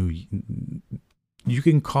about a new. You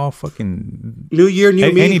can call fucking New Year,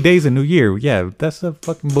 new me. Any day's a new year. Yeah, that's a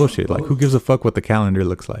fucking bullshit. Like, who gives a fuck what the calendar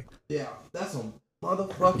looks like? Yeah, that's some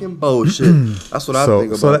motherfucking bullshit. That's what I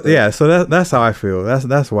think about. So that's how I feel.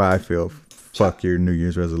 That's why I feel fuck your New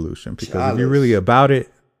Year's resolution. Because if you're really about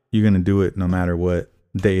it, you're gonna do it no matter what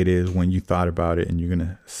day it is when you thought about it, and you're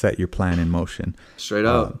gonna set your plan in motion. Straight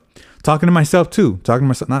up. Talking to myself too.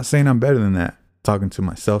 Not saying I'm better than that. Talking to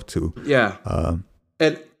myself too. Yeah.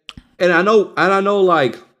 And I know,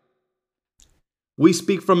 like, we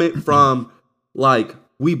speak from like,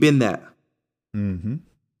 we've been that. Mm-hmm.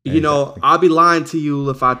 Exactly. I'll be lying to you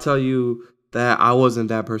if I tell you that I wasn't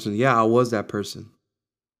that person. Yeah, I was that person.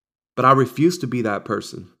 But I refuse to be that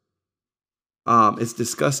person. It's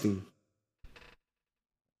disgusting.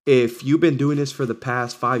 If you've been doing this for the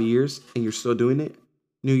past 5 years and you're still doing it,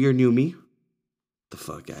 new year, new me, the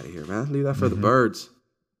fuck out of here, man. Leave that for the birds.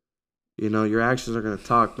 Your actions are gonna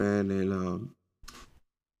talk, man, and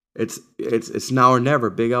it's now or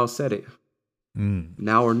never. Big L said it.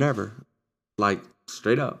 Now or never, like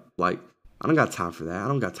straight up. Like, I don't got time for that. I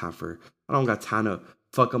don't got time to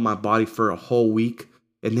fuck up my body for a whole week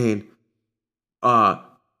and then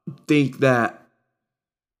think that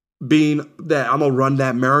I'm gonna run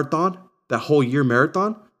that marathon, that whole year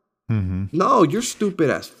marathon. Mm-hmm. No, you're stupid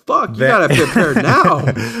as fuck. You gotta prepare now.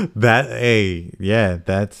 That's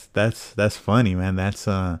funny, man. That's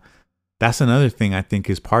another thing I think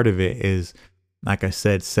is part of it is, like I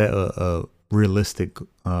said, set a realistic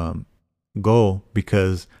goal,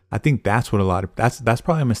 because I think that's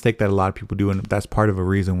probably a mistake that a lot of people do, and that's part of a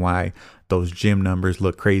reason why those gym numbers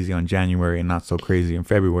look crazy on January and not so crazy in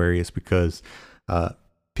February, is because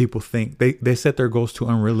people think they set their goals too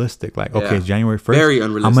unrealistic. Like, okay, it's January 1st. Very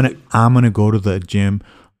unrealistic. I'm gonna go to the gym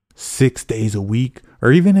 6 days a week,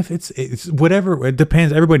 or even if it's whatever. It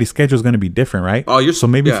depends. Everybody's schedule is gonna be different, right? So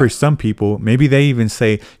maybe for some people, maybe they even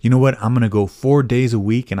say, you know what, I'm gonna go 4 days a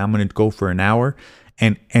week and I'm gonna go for an hour,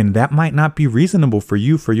 and that might not be reasonable for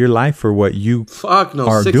you, for your life, for what you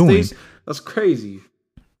are 6 doing. Days? That's crazy.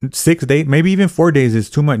 6 days, maybe even 4 days is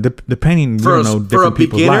too much, depending, for you know, for a different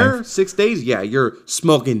people's beginner. lives. 6 days, yeah, you're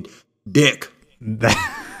smoking dick.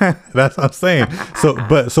 That's what I'm saying.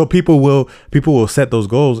 So people will set those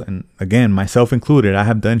goals, and again, myself included, I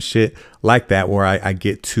have done shit like that where I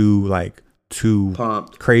get too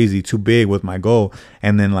Pumped. crazy, too big with my goal,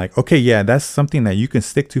 and then like, okay, yeah, that's something that you can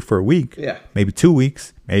stick to for a week, Yeah, maybe 2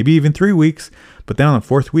 weeks, maybe even 3 weeks, but then on the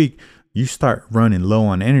fourth week you start running low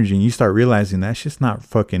on energy and you start realizing that's just not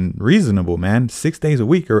fucking reasonable, man. 6 days a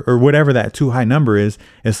week or whatever that too high number is.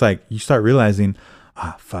 It's like you start realizing,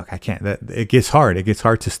 fuck, I can't. That it gets hard. It gets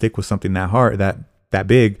hard to stick with something that hard, that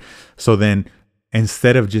big. So then,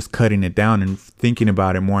 instead of just cutting it down and thinking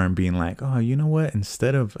about it more and being like, oh, you know what?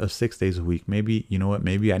 Instead of 6 days a week, maybe, you know what?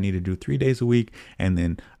 Maybe I need to do 3 days a week and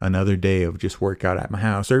then another day of just workout at my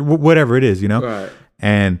house or whatever it is, you know. right.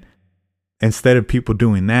 And instead of people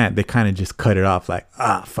doing that, they kind of just cut it off like,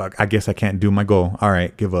 fuck, I guess I can't do my goal. All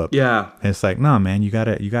right, give up. Yeah. And it's like, no, man, you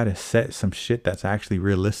gotta set some shit that's actually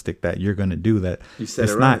realistic that you're gonna do. That You said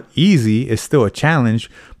it's it not right. easy. It's still a challenge,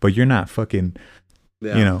 but you're not fucking,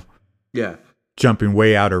 Yeah. you know, Yeah. jumping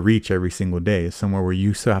way out of reach every single day. It's somewhere where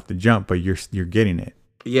you still have to jump, but you're getting it.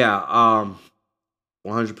 Yeah.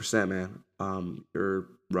 100%, man. You're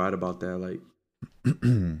right about that. Like,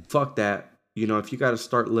 fuck that. You know, if you got to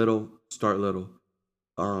start little, start little.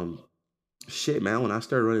 Shit, man. When I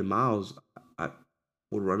started running miles, I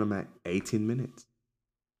would run them at 18 minutes.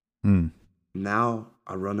 Mm. Now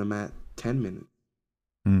I run them at 10 minutes.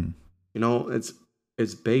 Mm. You know, it's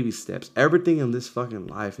baby steps. Everything in this fucking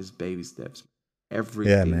life is baby steps.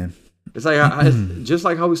 Everything. Yeah, man. It's like it's just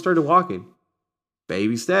like how we started walking.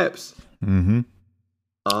 Baby steps. Mm-hmm.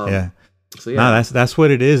 Yeah. So yeah. No, that's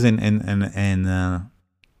what it is, and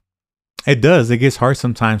it does. It gets hard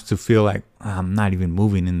sometimes to feel like I'm not even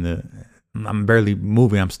moving I'm barely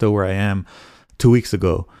moving. I'm still where I am 2 weeks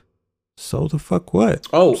ago. So the fuck what?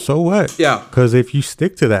 Oh, so what? Yeah. Because if you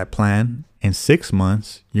stick to that plan in 6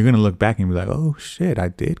 months, you're gonna look back and be like, oh shit, I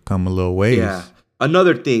did come a little ways. Yeah.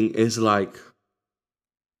 Another thing is like,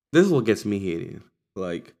 this is what gets me heated.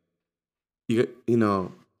 Like, you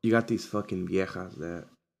got these fucking viejas that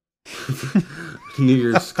New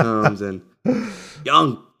Year's comes and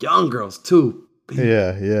young girls too.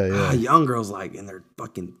 Yeah. Young girls like in their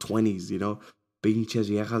fucking 20s, you know. Pinches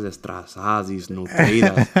viejas estresadas, these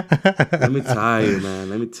nutridas. Let me tell you, man.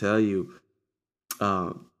 Let me tell you.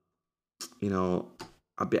 You know,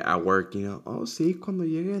 I'll be at work, you know. Oh, sí, cuando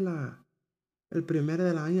llegue el primer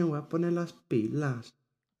del año voy a poner las pilas.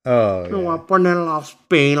 Oh, Me voy a poner las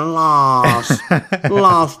pilas.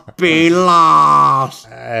 Las pilas.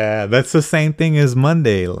 That's the same thing as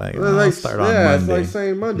Monday. Like, start on Monday. It's like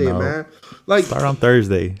saying Monday, man. Like, start on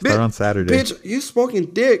Thursday. Start on Saturday. Bitch, you smoking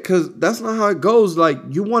dick because that's not how it goes. Like,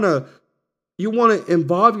 you wanna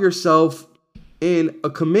involve yourself in a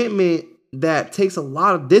commitment that takes a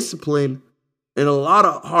lot of discipline and a lot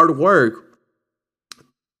of hard work.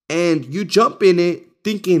 And you jump in it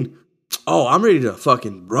thinking, oh, I'm ready to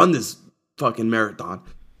fucking run this fucking marathon.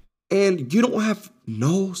 And you don't have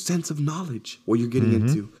no sense of knowledge what you're getting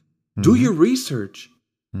into. Do your research.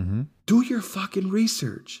 Do your fucking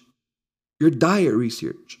research. Your diet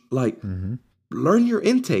research. Like, learn your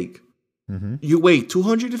intake. You weigh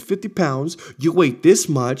 250 pounds. You weigh this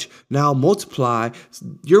much. Now multiply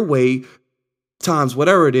your weight times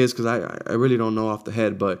whatever it is, because I really don't know off the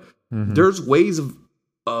head. But there's ways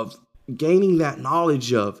of gaining that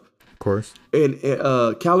knowledge of course, and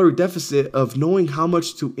calorie deficit of knowing how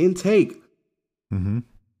much to intake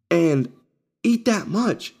and eat that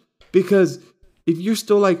much. Because if you're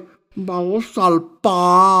still like, vamos al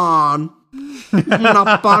pan,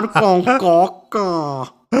 una pan con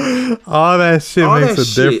coca. All that shit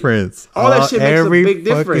makes a difference. All that shit makes a big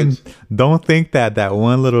difference. Don't think that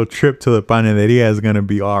one little trip to the panaderia is going to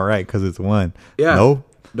be all right because it's one. Yeah.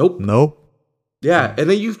 Nope. Yeah. And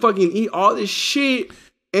then you fucking eat all this shit.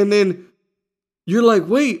 And then you're like,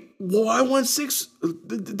 wait, well, I went 6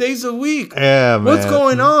 days a week. Yeah, man. What's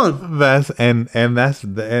going on? That's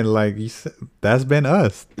like you said, that's been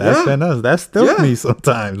us. Been us. That's still me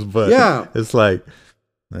sometimes. But it's like,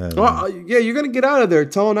 you're gonna get out of there,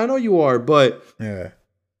 Tone. I know you are, but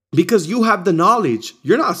because you have the knowledge,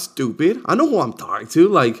 you're not stupid. I know who I'm talking to.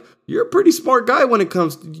 Like, you're a pretty smart guy when it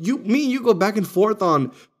comes to me and you go back and forth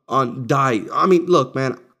on diet. I mean, look,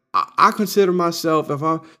 man. I consider myself, if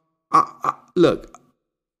I look,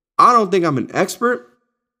 I don't think I'm an expert,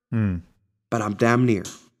 but I'm damn near.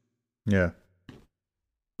 Yeah.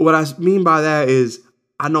 What I mean by that is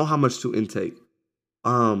I know how much to intake.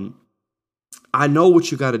 I know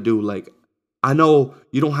what you got to do. Like, I know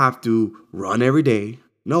you don't have to run every day.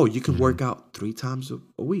 No, you can work out 3 times a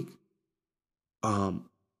week.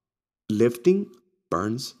 Lifting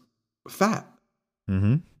burns fat.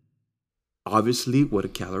 Mm-hmm. Obviously, with a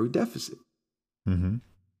calorie deficit. Mm-hmm.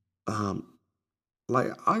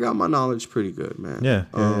 Like, I got my knowledge pretty good, man.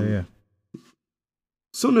 Yeah.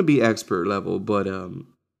 Soon to be expert level, but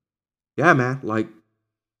yeah, man. Like,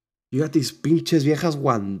 you got these pinches viejas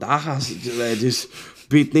guandajas that just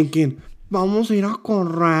be thinking, vamos a ir a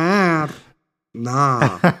correr.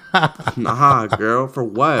 Nah, girl. For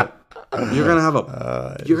what? You're gonna have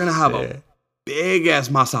a big ass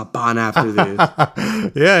mazapan after this.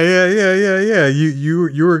 Yeah.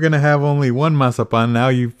 You were gonna have only one mazapan. Now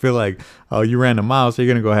you feel like, oh, you ran a mile, so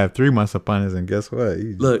you're gonna go have 3 mazapanes, and guess what?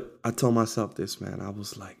 Look, I told myself this, man. I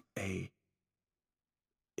was like, hey,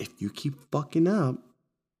 if you keep fucking up,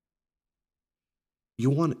 I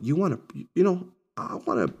want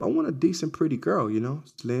a decent, pretty girl,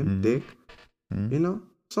 slim, thick,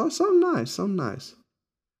 something nice.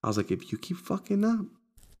 I was like, if you keep fucking up,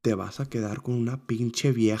 te vas a quedar con una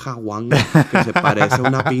pinche vieja guanga que se parece a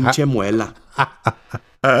una pinche muela.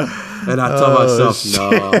 And I told myself, no.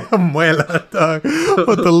 Muela, dog,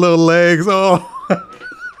 with the little legs. Oh.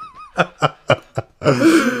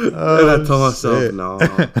 And I told myself, no.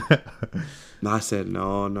 And I said,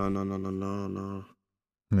 no.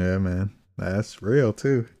 Yeah, man. That's real,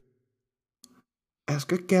 too. Es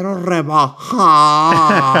que quiero rebajar.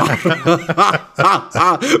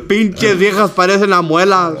 Pinches viejas parecen a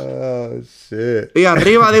muelas. Oh, shit. Y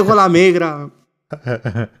arriba dijo la migra.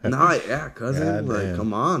 Nah, yeah, cousin. God like, damn.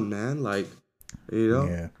 Come on, man. Like,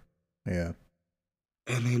 Yeah.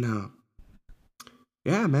 And then,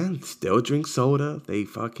 yeah, man. Still drink soda. They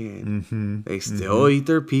fucking, they still eat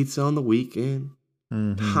their pizza on the weekend.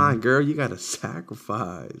 Hi, girl, you gotta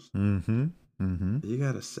sacrifice. You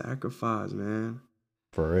gotta sacrifice, man.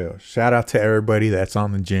 For real. Shout out to everybody that's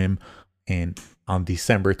on the gym and on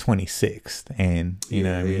December 26th. And you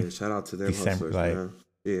know what I mean? Shout out to them December, hustlers, like, man.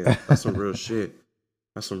 Yeah, that's some real shit.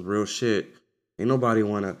 That's some real shit. Ain't nobody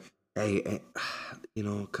wanna,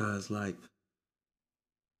 cause like,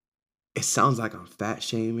 it sounds like I'm fat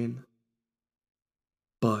shaming,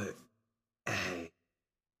 but hey,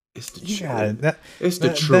 it's the truth. It's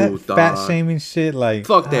the truth, dog. Fat shaming shit, like,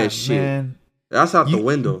 fuck that shit. Man, that's out the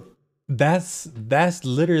window. That's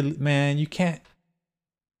literally, man. You can't.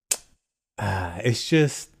 It's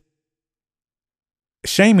just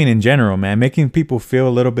shaming in general, man. Making people feel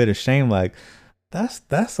a little bit ashamed, like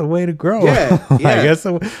that's a way to grow. Yeah,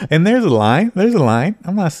 and there's a line.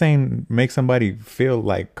 I'm not saying make somebody feel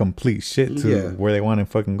like complete shit to where they want to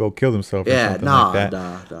fucking go kill themselves. Or something like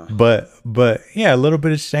that. Nah. But yeah, a little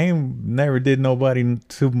bit of shame never did nobody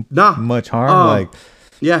too much harm. Like.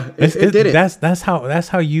 Yeah, it did it. That's how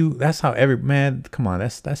every man. Come on,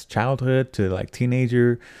 that's childhood to like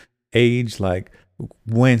teenager age. Like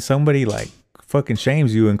when somebody like fucking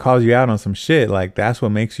shames you and calls you out on some shit, like that's what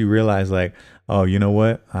makes you realize, like, oh, you know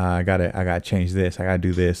what? I gotta change this. I gotta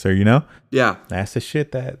do this, or yeah, that's the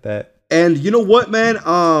shit that. And you know what, man?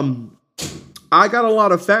 I got a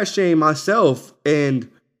lot of fat shame myself, and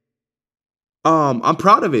I'm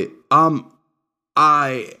proud of it.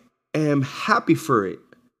 I am happy for it.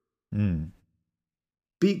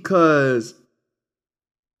 Because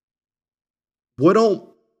what don't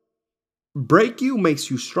break you makes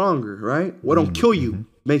you stronger, right? What don't kill you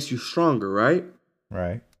makes you stronger, right?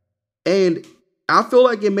 Right. And I feel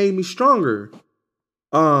like it made me stronger.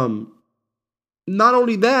 Not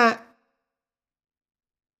only that,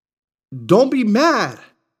 don't be mad,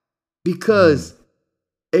 because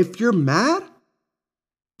if you're mad,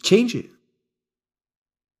 change it.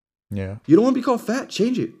 Yeah. You don't want to be called fat,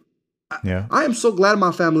 change it. Yeah. I am so glad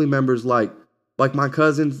my family members, like my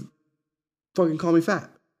cousins, fucking call me fat.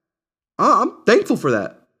 I'm thankful for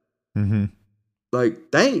that.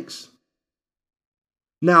 Like, thanks.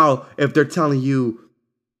 Now, if they're telling you,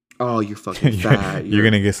 oh, you're fucking fat. You're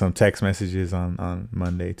going to get some text messages on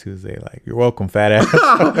Monday, Tuesday, like, you're welcome, fat ass.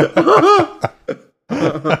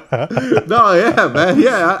 No, yeah, man.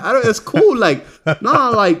 Yeah, it's cool. Like, nah,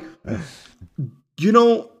 like,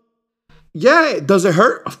 yeah, does it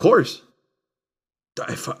hurt? Of course.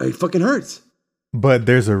 It fucking hurts. But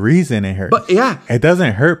there's a reason it hurts. But yeah. It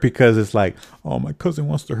doesn't hurt because it's like, oh, my cousin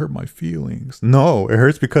wants to hurt my feelings. No, it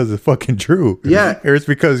hurts because it's fucking true. Yeah. It hurts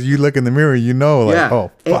because you look in the mirror, like,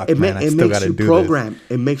 oh, fuck, man, I still got to do this.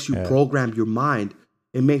 It makes you program your mind.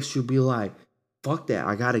 It makes you be like, fuck that,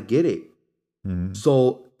 I got to get it.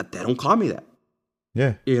 So they don't call me that.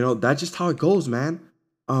 Yeah. That's just how it goes, man.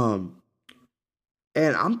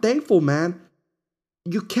 And I'm thankful, man.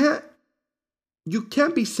 You can't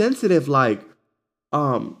be sensitive like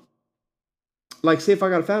like, say if I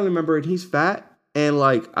got a family member and he's fat, and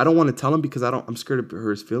like I don't want to tell him because I'm scared of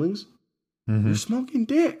hurt his feelings. Mm-hmm. You're smoking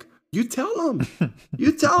dick. You tell him.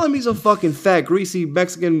 You tell him he's a fucking fat, greasy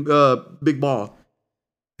Mexican big ball.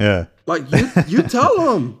 Yeah. Like you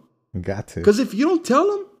tell him. Got to. Because if you don't tell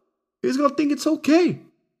him, he's gonna think it's okay.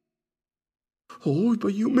 Oh,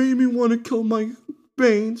 but you made me want to kill my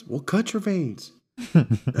veins. Well, cut your veins.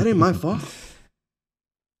 That ain't my fault.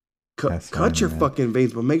 Cut your fucking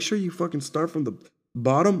veins, but make sure you fucking start from the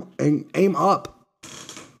bottom and aim up.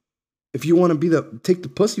 If you want to take the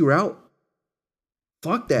pussy route,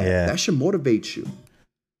 fuck that. Yeah. That should motivate you.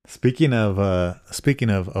 Speaking of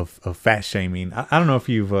fat shaming, I don't know if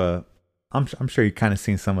you've I'm sure you kind of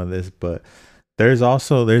seen some of this, but there's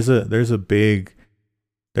a big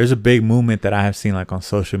movement that I have seen like on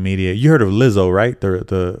social media. You heard of Lizzo, right?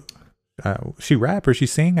 She rap or she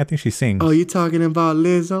sing? I think she sings. Oh, you talking about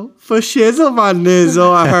Lizzo? For shizzle, my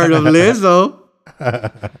Lizzo. I heard of Lizzo.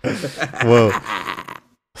 Well,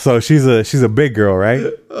 so she's a big girl, right?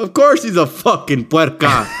 Of course she's a fucking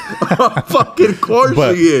puerca. Fucking course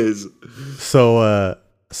she is. So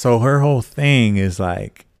her whole thing is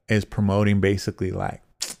promoting basically like,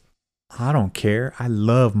 I don't care. I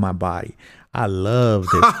love my body. I love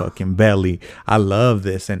this fucking belly. I love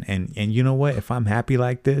this. And you know what? If I'm happy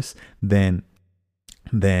like this, then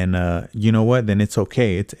you know what? Then it's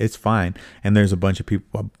okay. It's fine. And there's a bunch of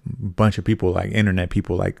people like internet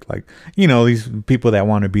people, like, you know, these people that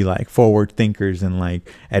want to be like forward thinkers and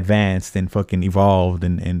like advanced and fucking evolved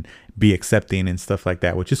and be accepting and stuff like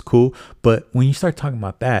that, which is cool. But when you start talking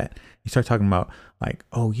about that, you start talking about like,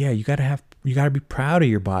 oh yeah, you gotta be proud of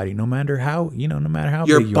your body, no matter how your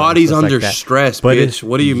big you body's are, under like stress, but bitch.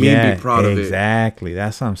 What do you mean be proud of it? Exactly.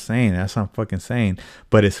 That's what I'm saying. That's what I'm fucking saying.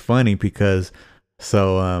 But it's funny because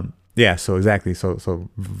so exactly. So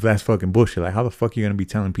that's fucking bullshit. Like, how the fuck are you gonna be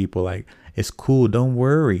telling people like it's cool? Don't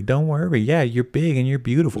worry. Yeah, you're big and you're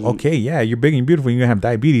beautiful. Okay, yeah, you're big and beautiful. And you're gonna have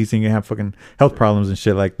diabetes and you're gonna have fucking health problems and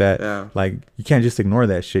shit like that. Yeah. Like, you can't just ignore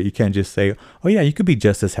that shit. You can't just say, oh yeah, you could be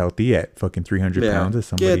just as healthy at fucking 300 pounds as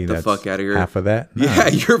somebody that's fuck out of here. Half of that. No. Yeah,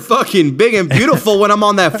 you're fucking big and beautiful when I'm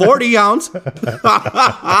on that 40 ounce. But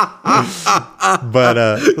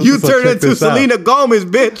you turn into Selena Gomez,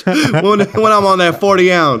 bitch, when I'm on that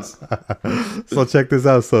 40 ounce. So check this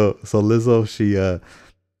out. So Lizzo, she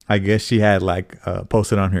I guess she had like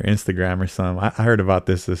posted on her Instagram or something. I heard about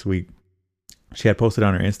this week. She had posted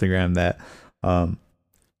on her Instagram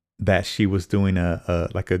that she was doing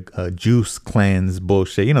a juice cleanse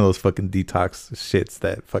bullshit. You know, those fucking detox shits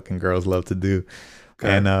that fucking girls love to do.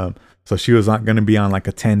 Okay. And so she was going to be on like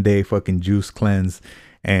a 10-day fucking juice cleanse,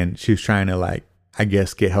 and she was trying to like, I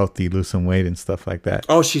guess, get healthy, lose some weight and stuff like that.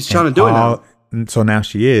 Oh, she's trying to do it now. So now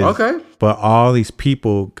she is. Okay. But all these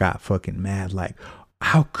people got fucking mad, like,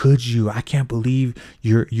 how could you? I can't believe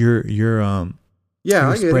you're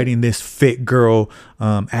spreading this fit girl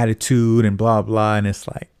attitude and blah blah. And it's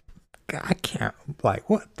like, I can't, like,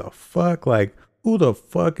 what the fuck? Like, who the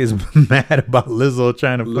fuck is mad about Lizzo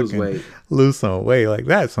trying to lose some weight? Like,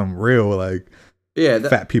 that's some real like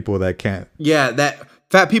fat people that can't. Yeah, that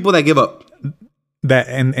fat people that give up. That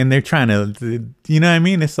and they're trying to, you know what I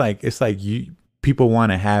mean? It's like people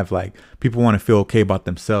want to feel okay about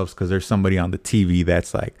themselves because there's somebody on the TV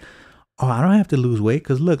that's like, oh, I don't have to lose weight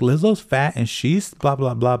because look, Lizzo's fat and she's blah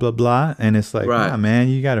blah blah blah blah. And it's like, nah, man,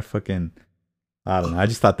 you gotta fucking, I don't know. I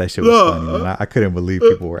just thought that shit was funny. Man. I couldn't believe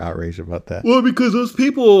people were outraged about that. Well, because those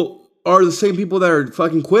people are the same people that are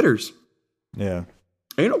fucking quitters. Yeah,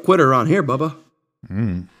 ain't no quitter around here, Bubba.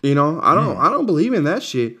 You know, I don't believe in that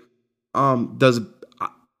shit.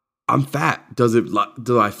 I'm fat.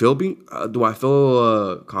 Do I feel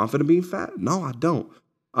confident being fat? No, I don't.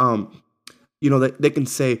 You know, they can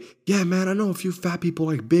say, yeah, man, I know a few fat people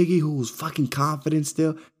like Biggie who's fucking confident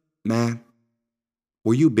still. Man,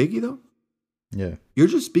 were you Biggie though? Yeah. You're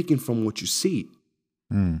just speaking from what you see.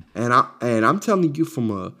 And I'm telling you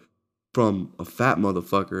from a fat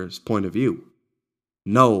motherfucker's point of view.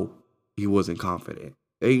 No, he wasn't confident.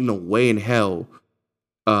 There ain't no way in hell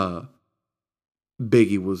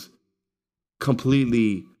Biggie was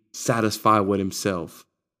completely satisfied with himself.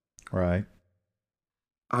 Right.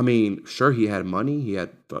 I mean, sure, he had money, he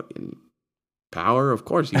had fucking power. Of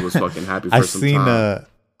course, he was fucking happy for some time.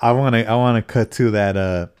 I want to cut to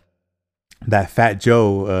that Fat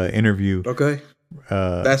Joe interview. Okay.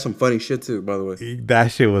 That's some funny shit too, by the way.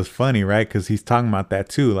 That shit was funny, right? Because he's talking about that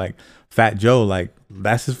too. Like, Fat Joe, like,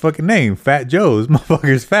 that's his fucking name. Fat Joe. This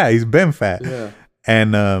motherfucker's fat. He's been fat. Yeah.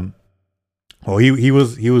 And well, he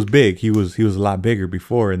was big. He was a lot bigger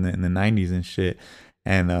before in the 90s and shit.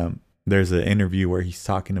 And there's an interview where he's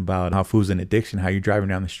talking about how food's an addiction, how you're driving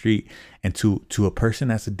down the street, and to a person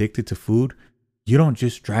that's addicted to food, you don't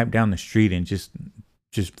just drive down the street and just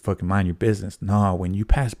fucking mind your business. No, when you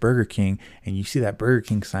pass Burger King and you see that Burger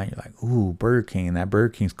King sign, you're like, ooh, Burger King, and that Burger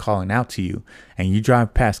King's calling out to you. And you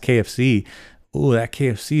drive past KFC, ooh, that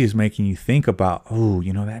KFC is making you think about, ooh,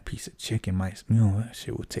 you know, that piece of chicken might, you know, that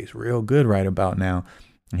shit would taste real good right about now.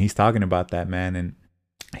 And he's talking about that, man. And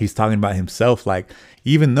he's talking about himself. Like,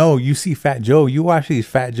 even though you see Fat Joe, you watch these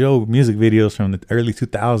Fat Joe music videos from the early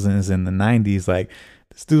 2000s and the 90s, like,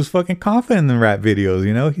 this dude's fucking confident in rap videos,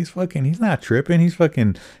 you know? He's not tripping. He's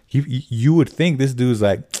fucking, you would think this dude's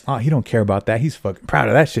like, oh, he don't care about that. He's fucking proud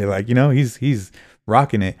of that shit. Like, you know, he's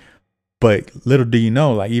rocking it. But little do you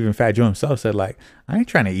know, like, even Fat Joe himself said, like, I ain't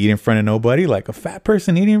trying to eat in front of nobody. Like, a fat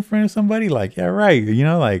person eating in front of somebody, like, yeah, right. You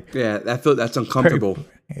know, like. Yeah, that's uncomfortable.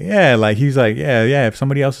 Yeah, like, he's like, yeah, if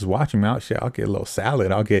somebody else is watching me, I'll get a little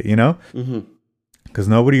salad. I'll get, you know? Because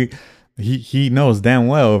nobody, he knows damn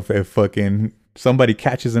well if fucking somebody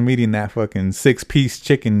catches him eating that fucking 6-piece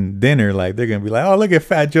chicken dinner, like, they're gonna be like, oh, look at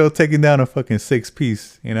Fat Joe taking down a fucking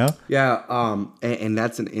 6-piece, you know? Yeah, and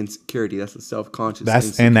that's an insecurity. That's a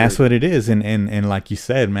self-conscious and that's what it is. And like you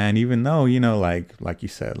said, man, even though, you know, like you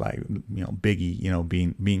said, like, you know, Biggie, you know,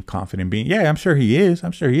 being confident, I'm sure he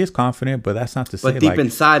is confident, but that's not to say, but deep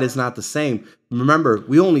inside it's not the same. Remember,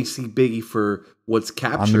 we only see Biggie for what's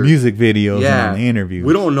captured on the music videos and on the interviews.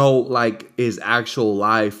 We don't know, like, his actual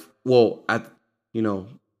life. Well, you know,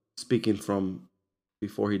 speaking from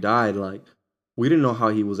before he died, like, we didn't know how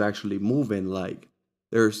he was actually moving. Like,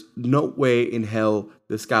 there's no way in hell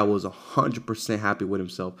this guy was 100% happy with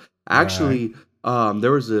himself. Actually,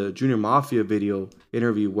 there was a Junior Mafia video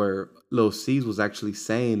interview where Lil Cease was actually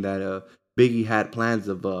saying that Biggie had plans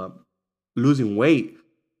of losing weight.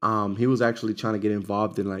 He was actually trying to get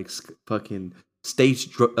involved in, like, fucking stage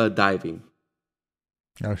diving.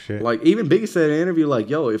 Oh shit! Like, even Biggie said in an interview, like,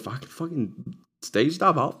 "Yo, if I could fucking stage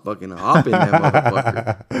dive, I'll fucking hop in that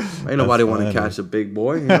motherfucker. Ain't nobody want to catch a big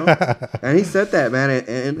boy, you know." And he said that, man,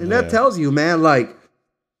 and that tells you, man, like,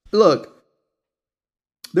 look,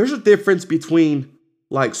 there's a difference between,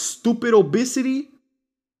 like, stupid obesity.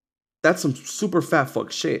 That's some super fat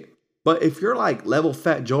fuck shit. But if you're, like, level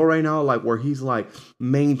Fat Joe right now, like, where he's, like,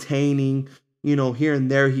 maintaining, you know, here and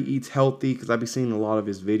there he eats healthy, because I've been seeing a lot of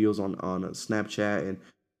his videos on Snapchat, and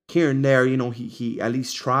here and there, you know, he at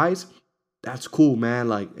least tries. That's cool, man.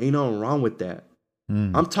 Like, ain't nothing wrong with that.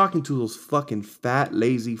 I'm talking to those fucking fat,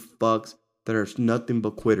 lazy fucks that are nothing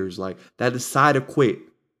but quitters, like, that decide to quit.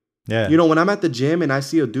 Yeah. You know, when I'm at the gym and I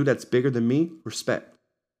see a dude that's bigger than me, respect.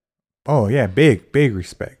 Oh yeah, big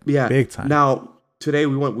respect. Yeah, big time. Now today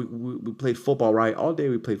we played football, right? All day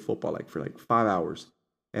we played football, like, for like 5 hours.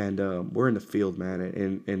 And we're in the field, man,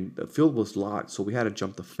 and the field was locked, so we had to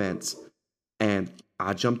jump the fence. And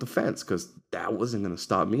I jumped the fence because that wasn't going to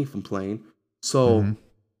stop me from playing. So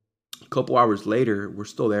a couple hours later, we're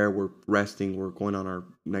still there. We're resting. We're going on our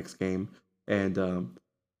next game. And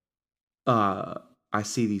I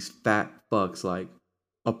see these fat fucks, like,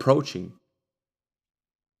 approaching.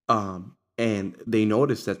 And they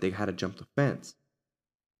noticed that they had to jump the fence.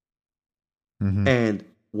 And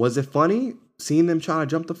was it funny seeing them trying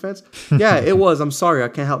to jump the fence? Yeah, it was. I'm sorry, I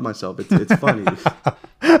can't help myself. It's funny.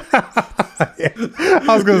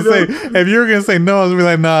 I was gonna say, if you were gonna say no, I was gonna be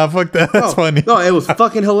like, nah, fuck that. That's funny. No, it was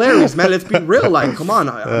fucking hilarious, man. Let's be real. Like, come on,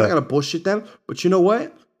 I'm not gonna bullshit them. But you know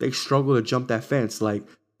what? They struggled to jump that fence. Like,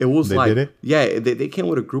 it was they like, did it? Yeah, they came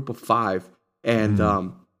with a group of 5, and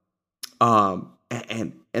and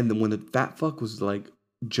then when the fat fuck was, like,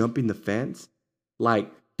 jumping the fence, like,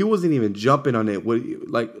 he wasn't even jumping on it,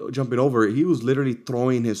 like, jumping over it. He was literally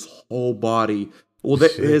throwing his whole body. Well,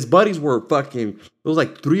 his buddies were fucking, it was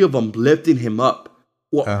like 3 of them lifting him up.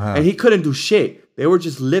 Well, and he couldn't do shit. They were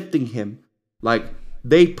just lifting him. Like,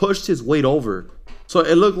 they pushed his weight over. So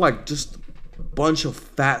it looked like just a bunch of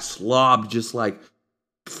fat slob just, like,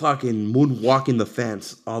 fucking moonwalking the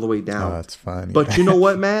fence all the way down. Oh, that's funny. But you know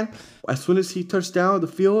what, man? As soon as he touched down the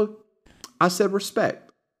field, I said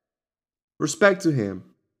respect. Respect to him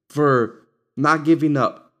for not giving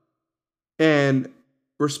up. And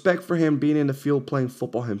respect for him being in the field playing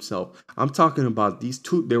football himself. I'm talking about these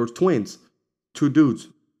 2. They were twins. 2 dudes.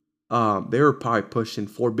 They were probably pushing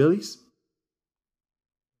 4 billies.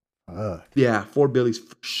 Yeah, 4 billies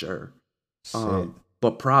for sure.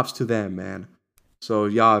 But props to them, man. So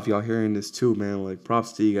y'all, if y'all hearing this too, man, like,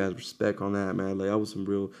 props to you guys. Respect on that, man. Like, that was some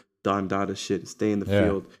real Don Dada shit. Stay in the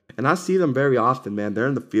field. And I see them very often, man. They're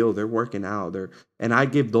in the field, they're working out, and I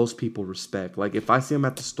give those people respect. Like if I see them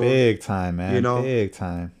at the store, big time, man, you know, big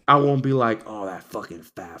time. I won't be like, oh, that fucking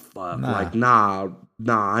fat fuck. Nah. Like, nah,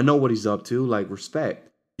 I know what he's up to. Like, respect.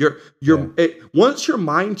 Once your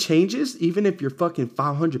mind changes, even if you're fucking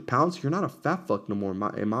 500 pounds, you're not a fat fuck no more.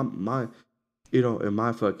 In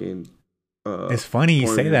my fucking. It's funny you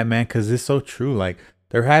say that, man, because it's so true. Like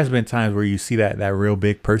there has been times where you see that real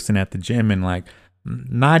big person at the gym, and like,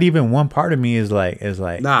 not even one part of me is like,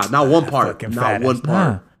 nah, not one part, not one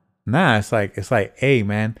part. Nah, it's like, hey,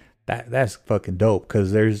 man, that's fucking dope,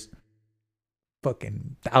 because there's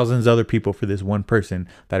fucking thousands of other people for this one person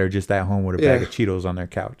that are just at home with a bag of Cheetos on their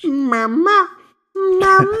couch. Mama, me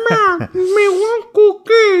want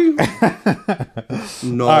cookie.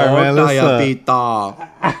 No, right, man, Diabita.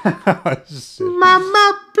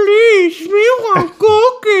 Mama, please, me want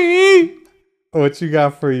cookie. What you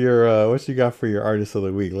got for your artist of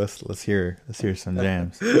the week? Let's hear some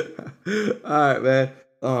jams. All right, man.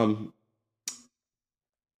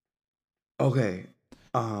 Okay.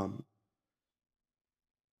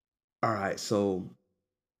 All right, so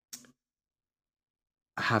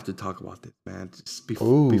I have to talk about this, man. Just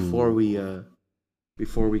before we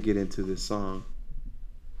get into this song.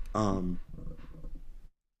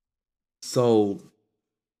 So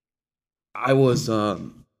I was oh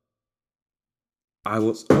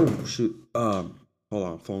shoot. Hold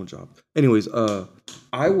on, phone dropped. Anyways,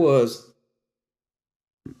 I was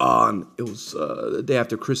on, it was the day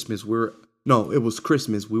after Christmas. It was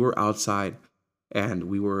Christmas. We were outside and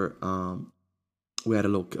we had a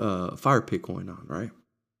little fire pit going on, right?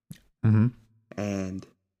 Mm-hmm. And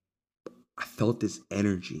I felt this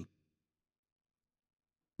energy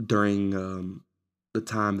during the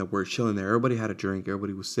time that we're chilling there. Everybody had a drink.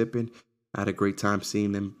 Everybody was sipping. I had a great time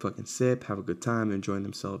seeing them fucking sip, have a good time, enjoying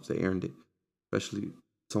themselves. They earned it, especially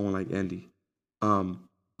someone like Andy. So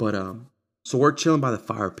we're chilling by the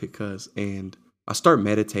fire pit, and I start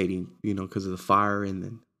meditating, because of the fire and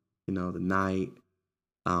then, the night.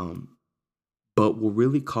 But what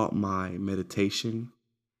really caught my meditation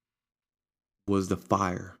was the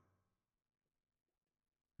fire.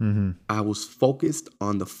 Mm-hmm. I was focused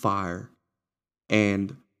on the fire,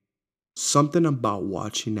 and something about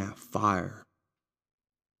watching that fire,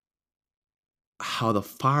 how the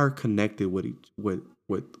fire connected with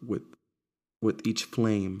each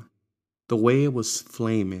flame, the way it was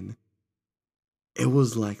flaming, it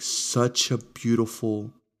was like such a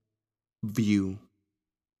beautiful view.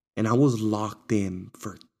 And I was locked in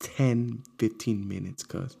for 10, 15 minutes,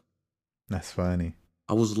 cuz. That's funny.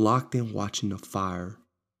 I was locked in watching the fire,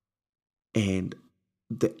 and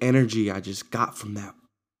the energy I just got from that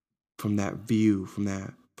view, from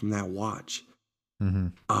that watch,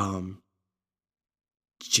 mm-hmm.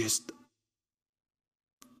 Just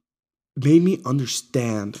made me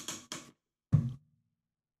understand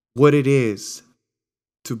what it is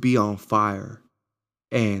to be on fire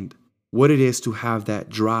and what it is to have that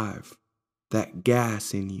drive, that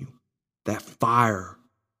gas in you, that fire.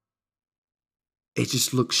 It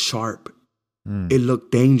just looked sharp. It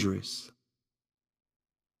looked dangerous.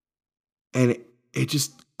 And it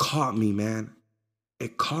just caught me, man.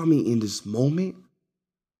 It caught me in this moment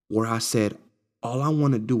where I said, all I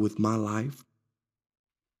want to do with my life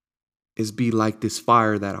is be like this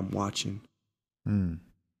fire that I'm watching.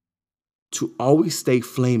 To always stay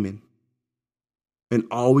flaming and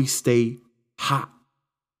always stay hot,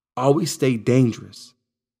 always stay dangerous.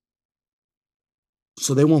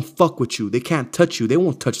 So they won't fuck with you. They can't touch you. They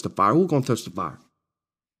won't touch the fire. Who's going to touch the fire?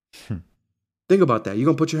 Think about that. You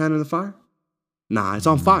going to put your hand in the fire? Nah, it's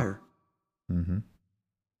on fire. Mm-hmm.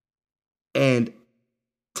 And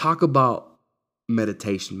talk about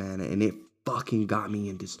meditation, man. And it fucking got me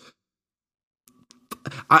in this.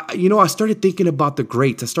 I started thinking about the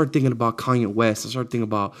greats. I started thinking about Kanye West. I started thinking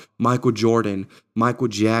about Michael Jordan, Michael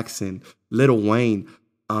Jackson, Lil Wayne,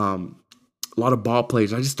 a lot of ball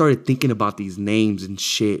players. I just started thinking about these names and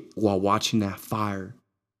shit while watching that fire.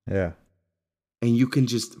 Yeah. And you can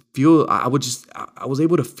just feel, I was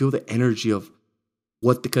able to feel the energy of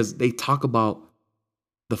because they talk about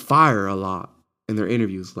the fire a lot in their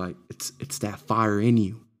interviews. Like it's that fire in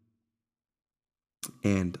you.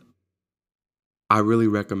 And I really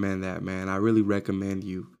recommend that, man. I really recommend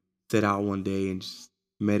you sit out one day and just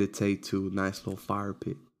meditate to a nice little fire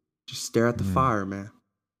pit. Just stare at the fire, man.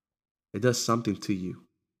 It does something to you.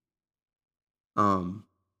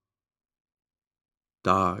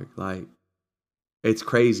 Dog, like, it's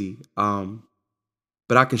crazy.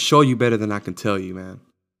 But I can show you better than I can tell you, man.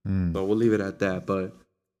 So we'll leave it at that. But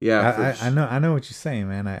yeah, I know what you're saying,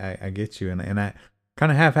 man. I get you, and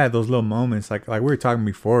kind of have had those little moments, like we were talking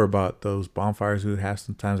before about those bonfires we would have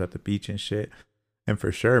sometimes at the beach and shit. And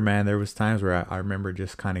for sure, man, there was times where I remember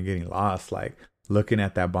just kind of getting lost, like looking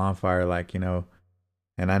at that bonfire, like, you know,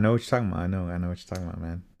 and I know what you're talking about. I know what you're talking about,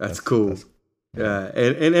 man. That's cool. Yeah,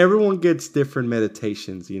 and everyone gets different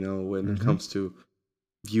meditations, you know, when it comes to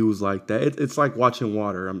views like that. It's like watching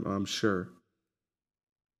water, I'm sure.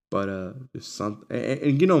 But just something,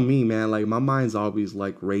 and you know me, man, like my mind's always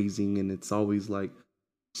like racing, and it's always like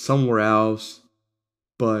somewhere else.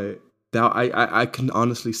 But that I can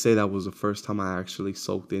honestly say that was the first time I actually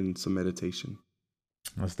soaked in some meditation.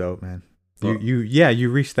 That's dope, man. You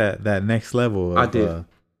reached that next level. I did. Of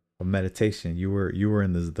meditation. You were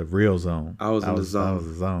in the real zone. I was in the zone. I was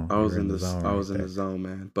the zone. I was in the zone. I was in the zone,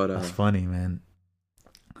 man. But that's funny, man.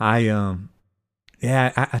 I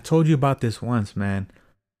told you about this once, man.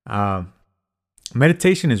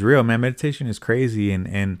 Meditation is real, man. Meditation is crazy,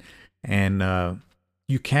 and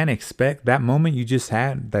you can't expect that moment you just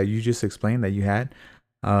had, that you just explained that you had.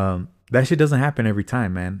 That shit doesn't happen every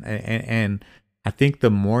time, man. And I think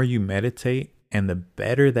the more you meditate and the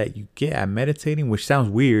better that you get at meditating, which sounds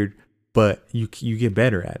weird, but you get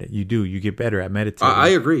better at it. You get better at meditating. I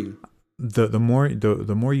agree. The more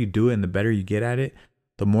you do it and the better you get at it,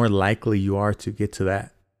 the more likely you are to get to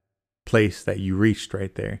that place that you reached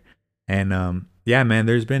right there. And yeah, man,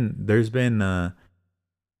 there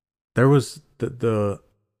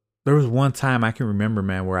was one time I can remember,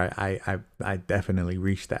 man, where I definitely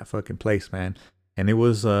reached that fucking place, man. And it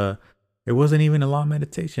wasn't even a long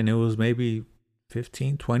meditation. It was maybe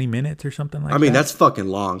 15, 20 minutes or something like that. I mean, that's fucking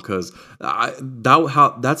long, because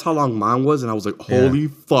that's how long mine was, and I was like, holy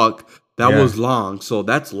fuck, that was long. So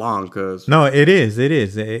that's long, because... No, it is. It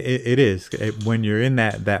is. When you're in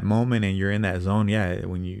that moment and you're in that zone, it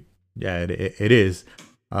is.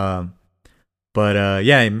 But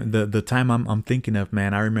yeah, the time I'm thinking of,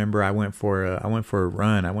 man, I remember I went for a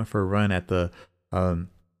run. I went for a run at the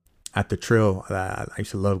trail that I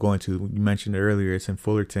used to love going to. You mentioned it earlier. It's in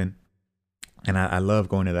Fullerton, and I love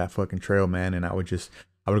going to that fucking trail, man. And I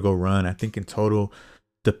would go run. I think in total,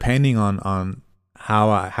 depending on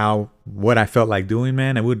what I felt like doing,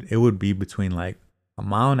 man, it would be between like 1.5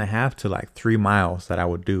 miles to like 3 miles that I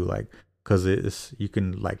would do, like, because you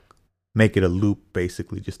can like make it a loop,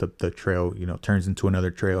 basically. Just the trail, you know, turns into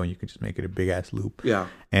another trail, and you can just make it a big ass loop. Yeah.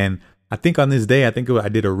 And I think on this day, I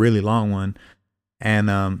did a really long one.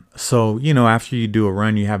 And so, you know, after you do a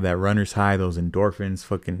run, you have that runner's high, those endorphins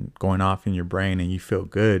fucking going off in your brain, and you feel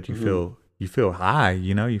good. You feel high,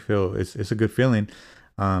 you know, you feel it's a good feeling.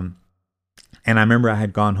 And I remember I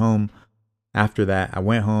had gone home after that. I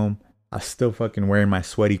went home. I was still fucking wearing my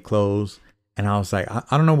sweaty clothes. And I was like,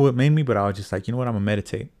 I don't know what made me, but I was just like, you know what, I'm gonna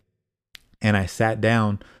meditate. And I sat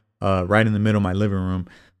down right in the middle of my living room.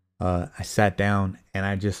 I sat down and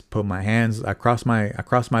I just put my hands across my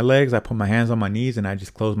legs. I put my hands on my knees and I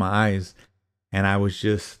just closed my eyes. And I was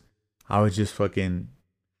just fucking,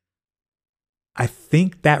 I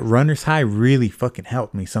think that runner's high really fucking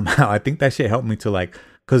helped me somehow. I think that shit helped me to, like,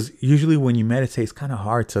 because usually when you meditate, it's kind of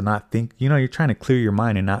hard to not think, you know, you're trying to clear your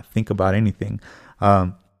mind and not think about anything.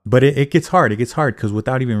 But it gets hard. It gets hard because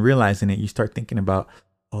without even realizing it, you start thinking about,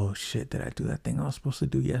 oh shit, did I do that thing I was supposed to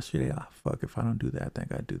do yesterday? Oh fuck, if I don't do that, I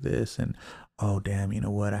think I gotta do this. And oh damn, you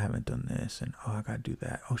know what, I haven't done this. And oh, I gotta do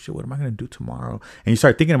that. Oh shit, what am I gonna do tomorrow? And you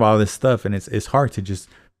start thinking about all this stuff, and it's hard to just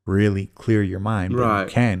really clear your mind. But right. You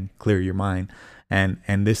can clear your mind. And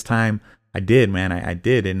this time I did, man. I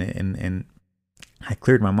did, and I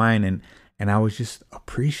cleared my mind, and I was just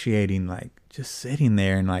appreciating, like, just sitting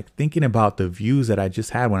there and like thinking about the views that I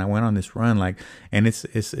just had when I went on this run. Like, and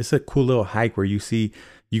it's a cool little hike where you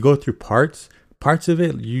go through parts of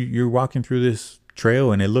it. You're walking through this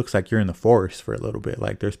trail and it looks like you're in the forest for a little bit.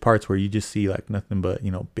 Like, there's parts where you just see like nothing but,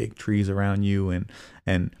 you know, big trees around you,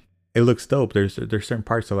 and it looks dope. There's certain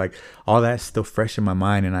parts of, like, all that's still fresh in my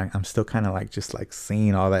mind, and I'm still kind of like just like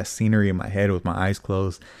seeing all that scenery in my head with my eyes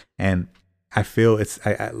closed. And I feel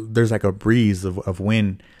there's like a breeze of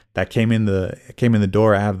wind that came in the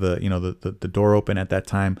door. I have the door open at that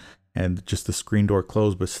time, and just the screen door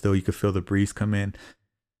closed, but still you could feel the breeze come in.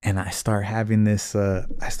 And I start having this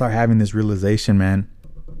realization, man.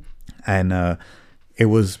 And it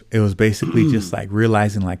was basically just like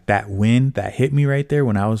realizing, like, that wind that hit me right there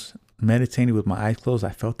when I was meditating with my eyes closed. I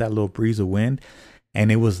felt that little breeze of wind,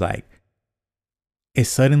 and it was like, it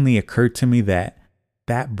suddenly occurred to me that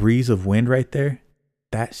breeze of wind right there,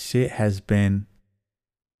 that shit has been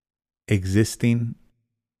existing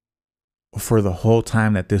for the whole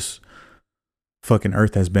time that this fucking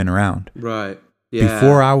earth has been around. Right. Yeah.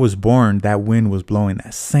 Before I was born, that wind was blowing.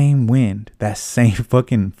 That same wind, that same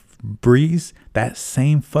fucking breeze, that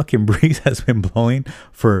same fucking breeze has been blowing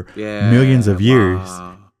for millions of years.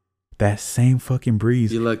 Wow. That same fucking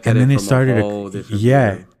breeze. You looked at and it then from it started a whole different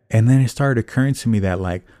view. And then it started occurring to me that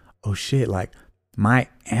like, oh shit, like my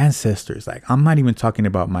ancestors, like I'm not even talking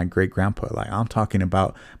about my great grandpa, like I'm talking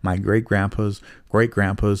about my great grandpa's great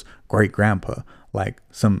grandpa's great grandpa, like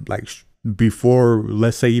some like before,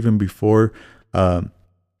 let's say even before, you know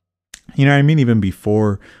what I mean, even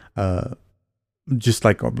before just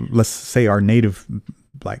like let's say our native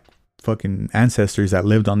like fucking ancestors that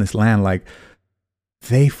lived on this land, like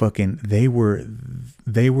they were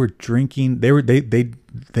drinking the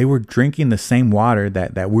same water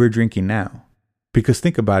that we're drinking now. Because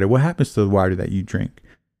think about it, what happens to the water that you drink?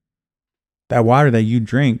 That water that you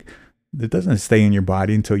drink, it doesn't stay in your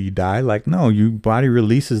body until you die. Like, no, your body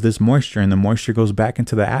releases this moisture, and the moisture goes back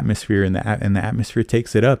into the atmosphere, and the atmosphere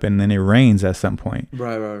takes it up, and then it rains at some point.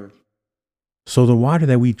 Right. So the water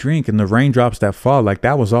that we drink and the raindrops that fall, like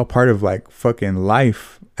that was all part of like fucking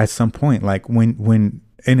life at some point. Like when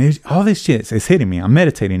all this shit is hitting me. I'm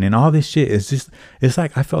meditating, and all this shit is just, it's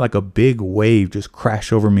like I felt like a big wave just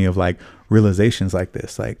crash over me of like realizations like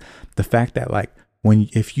this. Like the fact that like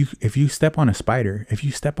if you step on a spider,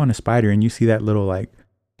 and you see that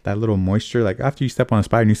little moisture, like after you step on a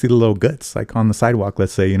spider and you see the little guts like on the sidewalk,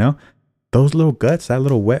 let's say, you know, those little guts, that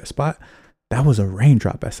little wet spot, that was a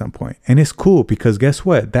raindrop at some point. And it's cool because guess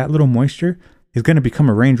what? That little moisture is going to become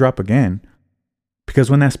a raindrop again.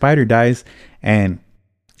 Because when that spider dies and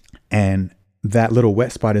that little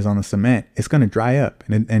wet spot is on the cement, it's going to dry up,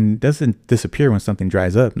 and it doesn't disappear when something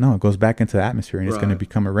dries up. No, it goes back into the atmosphere, and it's going to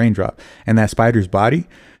become a raindrop. And that spider's body,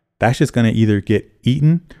 that's just going to either get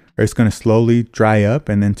eaten or it's going to slowly dry up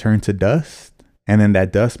and then turn to dust. And then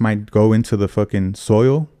that dust might go into the fucking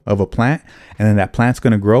soil of a plant, and then that plant's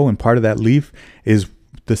going to grow, and part of that leaf is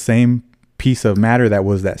the same piece of matter that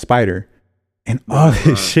was that spider. And all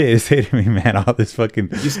this shit is hitting me, man. All this fucking,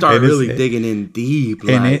 you start really digging in deep,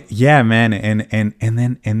 and like. Yeah, man.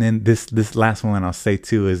 And then this last one I'll say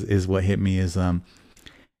too is what hit me is the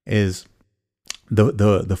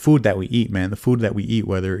food that we eat, man. The food that we eat,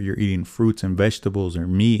 whether you're eating fruits and vegetables or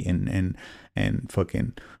meat and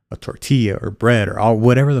fucking a tortilla or bread or all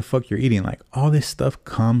whatever the fuck you're eating, like all this stuff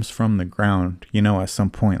comes from the ground, you know, at some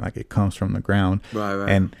point, like it comes from the ground. Right.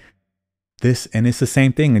 And it's the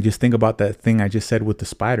same thing. And just think about that thing I just said with the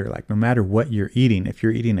spider. Like no matter what you're eating, if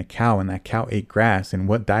you're eating a cow and that cow ate grass, and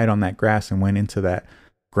what died on that grass and went into that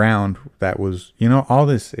ground, that was, you know, all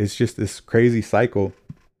this, it's just this crazy cycle.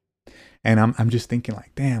 And I'm just thinking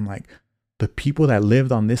like, damn, like the people that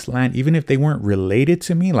lived on this land, even if they weren't related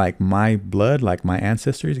to me, like my blood, like my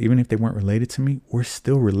ancestors, even if they weren't related to me, we're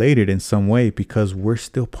still related in some way because we're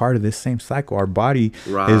still part of this same cycle. Our body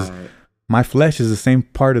is, my flesh is the same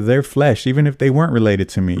part of their flesh, even if they weren't related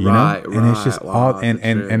to me, you know? And it's just all,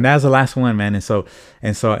 and that's the last one, man. And so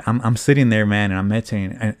I'm sitting there, man, and I'm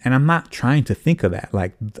meditating, and I'm not trying to think of that.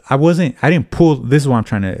 Like I didn't pull, this is what I'm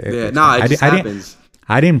trying to, yeah, no, it just happens.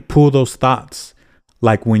 I didn't pull those thoughts.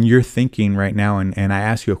 Like when you're thinking right now, and I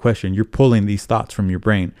ask you a question, you're pulling these thoughts from your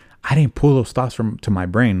brain. I didn't pull those thoughts to my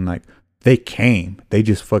brain. Like they came, they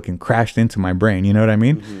just fucking crashed into my brain. You know what I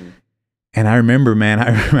mean? Mm-hmm. And I remember, man,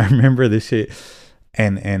 I remember this shit.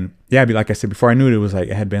 And yeah, like I said, before I knew it, it was like,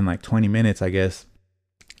 it had been like 20 minutes, I guess.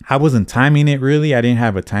 I wasn't timing it really. I didn't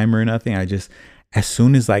have a timer or nothing. I just, as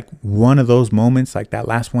soon as like one of those moments, like that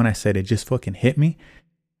last one I said, it just fucking hit me.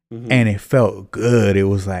 Mm-hmm. And it felt good. It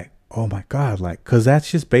was like, oh my God, like, cause that's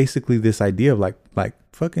just basically this idea of like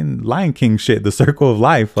fucking Lion King shit, the circle of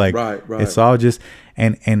life. Like, right. It's all just,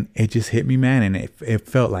 and it just hit me, man. And it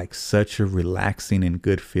felt like such a relaxing and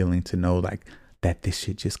good feeling to know like that this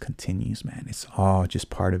shit just continues, man. It's all just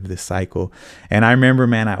part of this cycle. And I remember,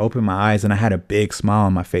 man, I opened my eyes and I had a big smile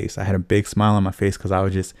on my face. Cause I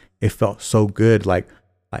was just, it felt so good. Like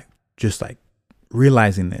just like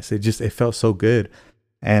realizing this, it felt so good.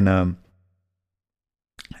 And,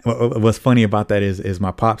 what's funny about that is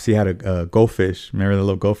my pops, he had a goldfish. Remember the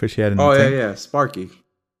little goldfish he had in the tank? Yeah, Sparky.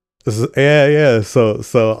 Yeah.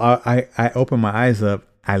 So I open my eyes up,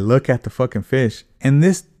 I look at the fucking fish, and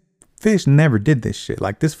this fish never did this shit.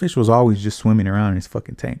 Like this fish was always just swimming around in his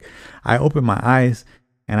fucking tank. I open my eyes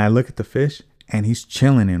and I look at the fish, and he's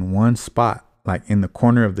chilling in one spot, like in the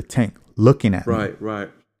corner of the tank, looking at me. Right.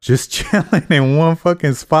 Just chilling in one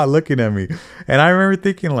fucking spot looking at me. And I remember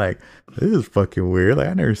thinking like, this is fucking weird. Like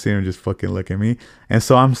I never seen him just fucking look at me. And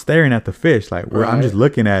so I'm staring at the fish, like where I'm just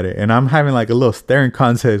looking at it. And I'm having like a little staring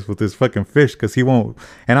contest with this fucking fish because he won't.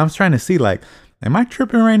 And I'm trying to see like, am I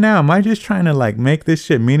tripping right now? Am I just trying to like make this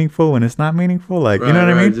shit meaningful when it's not meaningful? Like, you know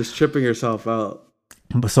what I mean? Just tripping yourself out.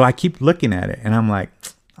 But so I keep looking at it, and I'm like,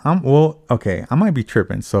 okay, I might be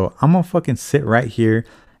tripping. So I'm gonna fucking sit right here,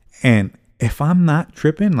 and if I'm not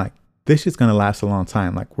tripping, like this shit's gonna last a long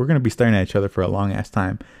time. Like we're gonna be staring at each other for a long ass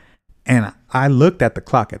time. And I looked at the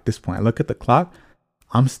clock at this point. I look at the clock.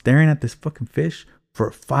 I'm staring at this fucking fish for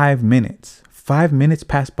 5 minutes. 5 minutes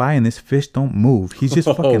pass by and this fish don't move. He's just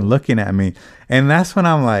fucking looking at me. And that's when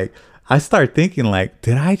I'm like, I start thinking like,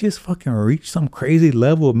 did I just fucking reach some crazy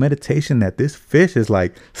level of meditation that this fish is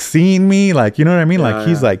like seeing me? Like, you know what I mean? Like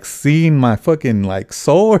he's like seeing my fucking like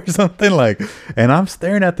soul or something. Like, and I'm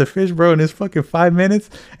staring at the fish, bro, in this fucking 5 minutes.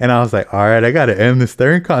 And I was like, all right, I got to end the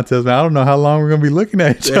staring contest, man. I don't know how long we're going to be looking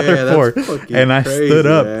at each other for. And I stood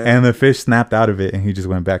up and the fish snapped out of it and he just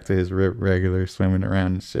went back to his regular swimming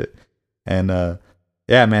around and shit. And,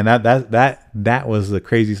 yeah, man, that was the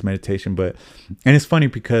craziest meditation. And it's funny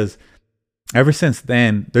because ever since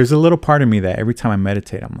then, there's a little part of me that every time I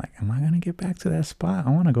meditate, I'm like, am I going to get back to that spot? I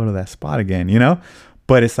want to go to that spot again, you know?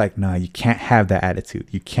 But it's like, no, you can't have that attitude.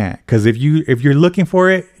 You can't. Because if you're looking for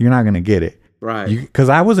it, you're not going to get it. Right. Because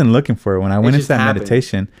I wasn't looking for it. When I went into that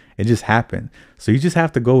meditation, it just happened. So you just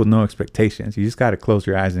have to go with no expectations. You just got to close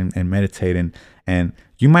your eyes and meditate. And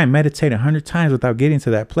you might meditate 100 times without getting to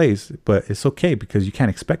that place, but it's okay because you can't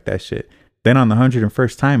expect that shit. Then on the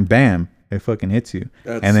 101st time, bam, it fucking hits you.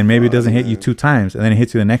 And then maybe it doesn't hit you 2 times and then it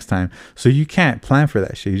hits you the next time. So you can't plan for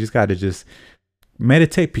that shit. You just got to just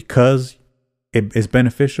meditate because it's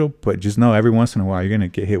beneficial, but just know every once in a while you're going to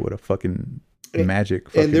get hit with a fucking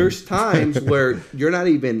magic. And there's times where you're not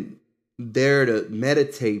even there to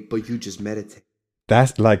meditate, but you just meditate.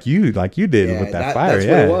 That's like you did with that fire. That's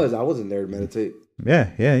what it was. I wasn't there to meditate.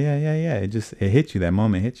 Yeah. It hit you. That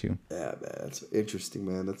moment hit you. Yeah, man. That's interesting,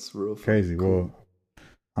 man. That's real crazy. Cool. Well,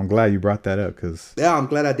 I'm glad you brought that up because I'm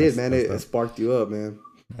glad I did, man. It sparked you up, man.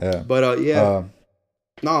 Yeah. But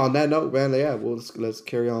no, on that note, man. Yeah, well, let's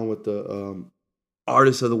carry on with the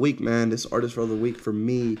artist of the week, man. This artist of the week for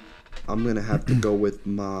me, I'm gonna have to go with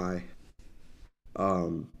my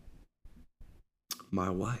wife.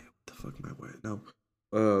 What the fuck, my wife? No,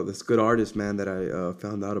 this good artist, man, that I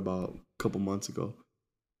found out about a couple months ago.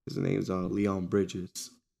 His name's Leon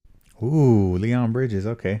Bridges. Ooh, Leon Bridges.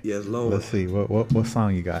 Okay. Yes, Lord. Let's see what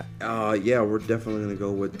song you got. Yeah, we're definitely gonna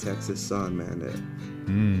go with Texas Sun, man.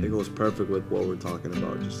 It goes perfect with what we're talking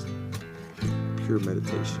about. Just pure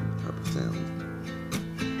meditation type of sound.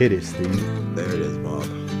 Hit it, Steve. There it is, Bob.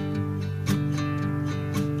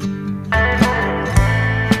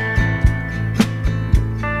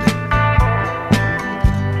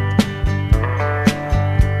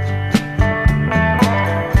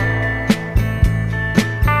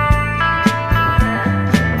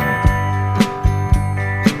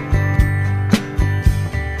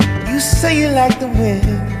 Say you like the wind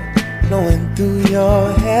blowing through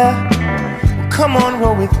your hair. Well, come on,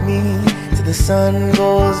 roll with me till the sun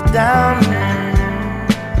goes down.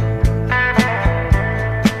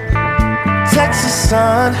 Texas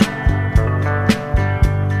sun.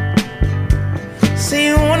 Say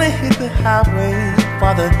you wanna hit the highway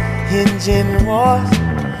while the engine roars.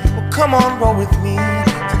 Well, come on, roll with me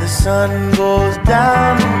till the sun goes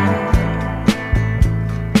down.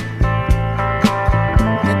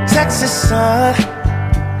 Texas sun,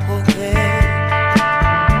 oh yeah.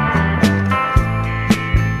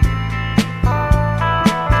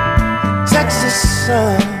 Texas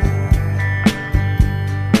sun,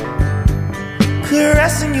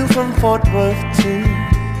 caressing you from Fort Worth to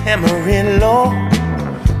Amarillo.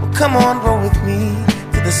 Well, come on, roll with me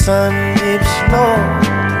till the sun dips low.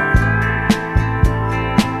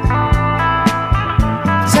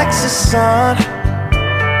 Texas sun.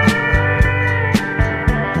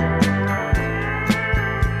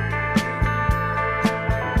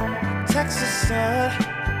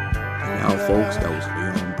 Now, folks, that was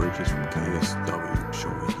Leon Bridges from KSW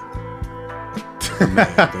showing the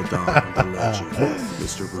man, the Don, the legend,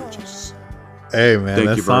 Mr. Bridges. Hey, man,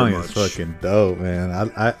 that song is fucking dope, man.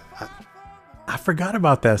 I forgot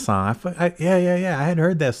about that song. Yeah. I had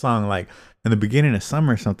heard that song like in the beginning of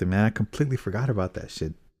summer or something, man. I completely forgot about that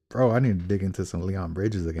shit. Bro, I need to dig into some Leon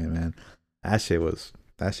Bridges again, man. That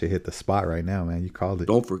shit hit the spot right now, man. You called it.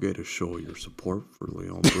 Don't forget to show your support for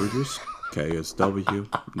Leon Bridges. KSW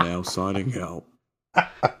now signing out.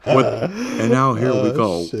 And now here we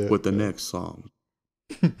go with the next song.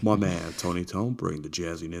 My man Tony Tone, bring the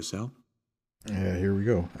jazziness out. Yeah, here we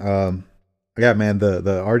go. Yeah, man,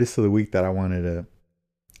 the artist of the week that I wanted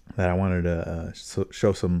to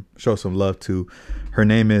show some love to. Her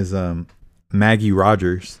name is Maggie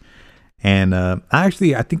Rogers. And I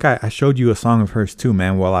think I showed you a song of hers too,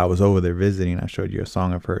 man, while I was over there visiting. I showed you a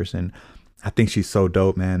song of hers, and I think she's so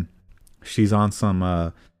dope, man. She's on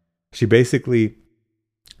some she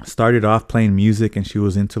started off playing music, and she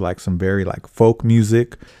was into like some very like folk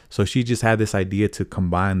music. So she just had this idea to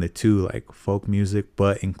combine the two, like folk music,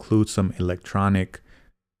 but include some electronic,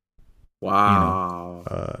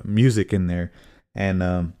 music in there.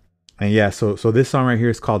 And yeah, so this song right here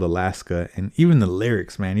is called Alaska, and even the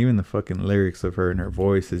lyrics, man, even the fucking lyrics of her and her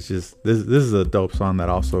voice is just this is a dope song that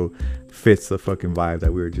also fits the fucking vibe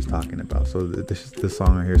that we were just talking about. So this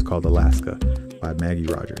song right here is called Alaska by Maggie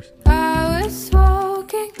Rogers. I was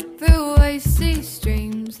walking through icy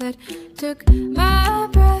streams that took my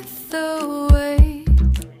breath away,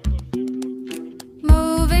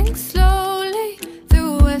 moving slowly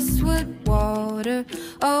through westward water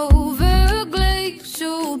over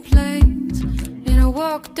glacial plains, and I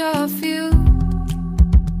walked off you,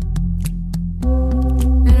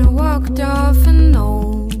 and I walked off an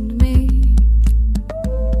old me.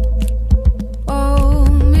 Oh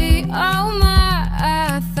me, oh my,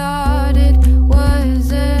 I thought it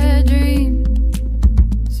was a dream,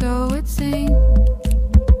 so it seemed.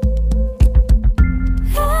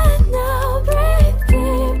 And now breathe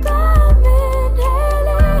deep, I'm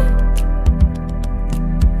inhaling.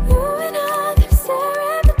 You and I, the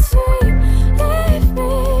staring between. Leave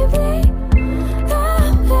me be,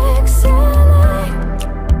 I'm exhaling.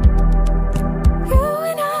 You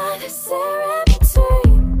and I, the staring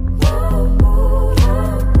between.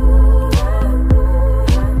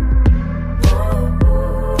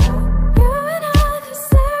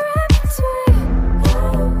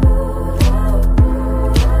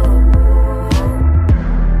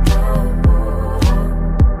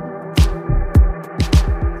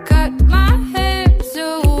 Cut my hair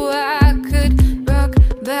so I could rock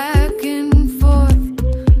back and forth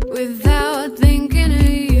without thinking of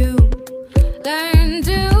you. Learn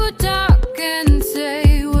to talk and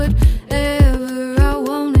say whatever I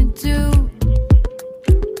wanted to,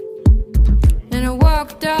 and I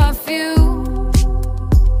walked off you,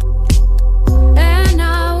 and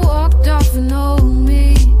I walked off an old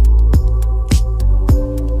me.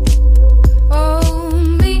 Oh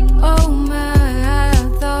me, oh my, I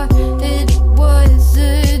thought it was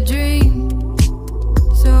a dream,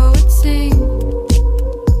 so it seemed.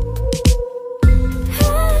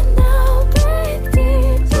 And now breathe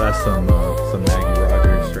deep. So that's some Maggie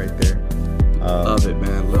Rogers right there. Love it,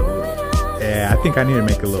 man. Love it. Yeah, I think I need to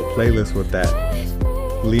make a little playlist with that.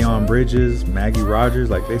 Leon Bridges, Maggie Rogers,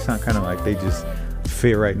 like they sound kind of like they just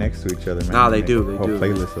fit right next to each other, man. Nah, they Make do. a They whole do.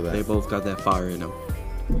 playlist of that. They both got that fire in them.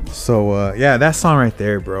 So yeah, that song right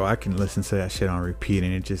there, bro, I can listen to that shit on repeat,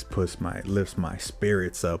 and it just lifts my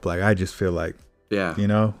spirits up. Like I just feel like, Yeah. you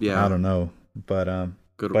know, Yeah. I don't know, but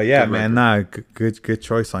Good, but yeah, good man, record. good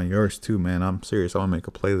choice on yours too, man. I'm serious. I want to make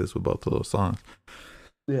a playlist with both of those songs.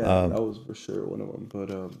 Yeah, that was for sure one of them. But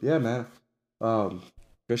yeah, man.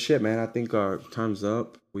 Good shit, man. I think our time's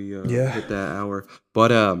up. We hit that hour.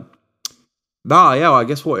 But nah, yeah. Well, I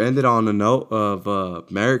guess we'll end it on a note of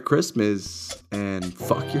Merry Christmas and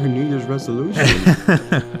fuck your New Year's resolution,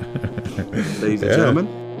 ladies and gentlemen.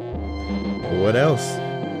 What else?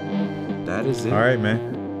 That is it. All right,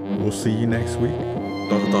 man. We'll see you next week.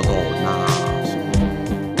 Nah.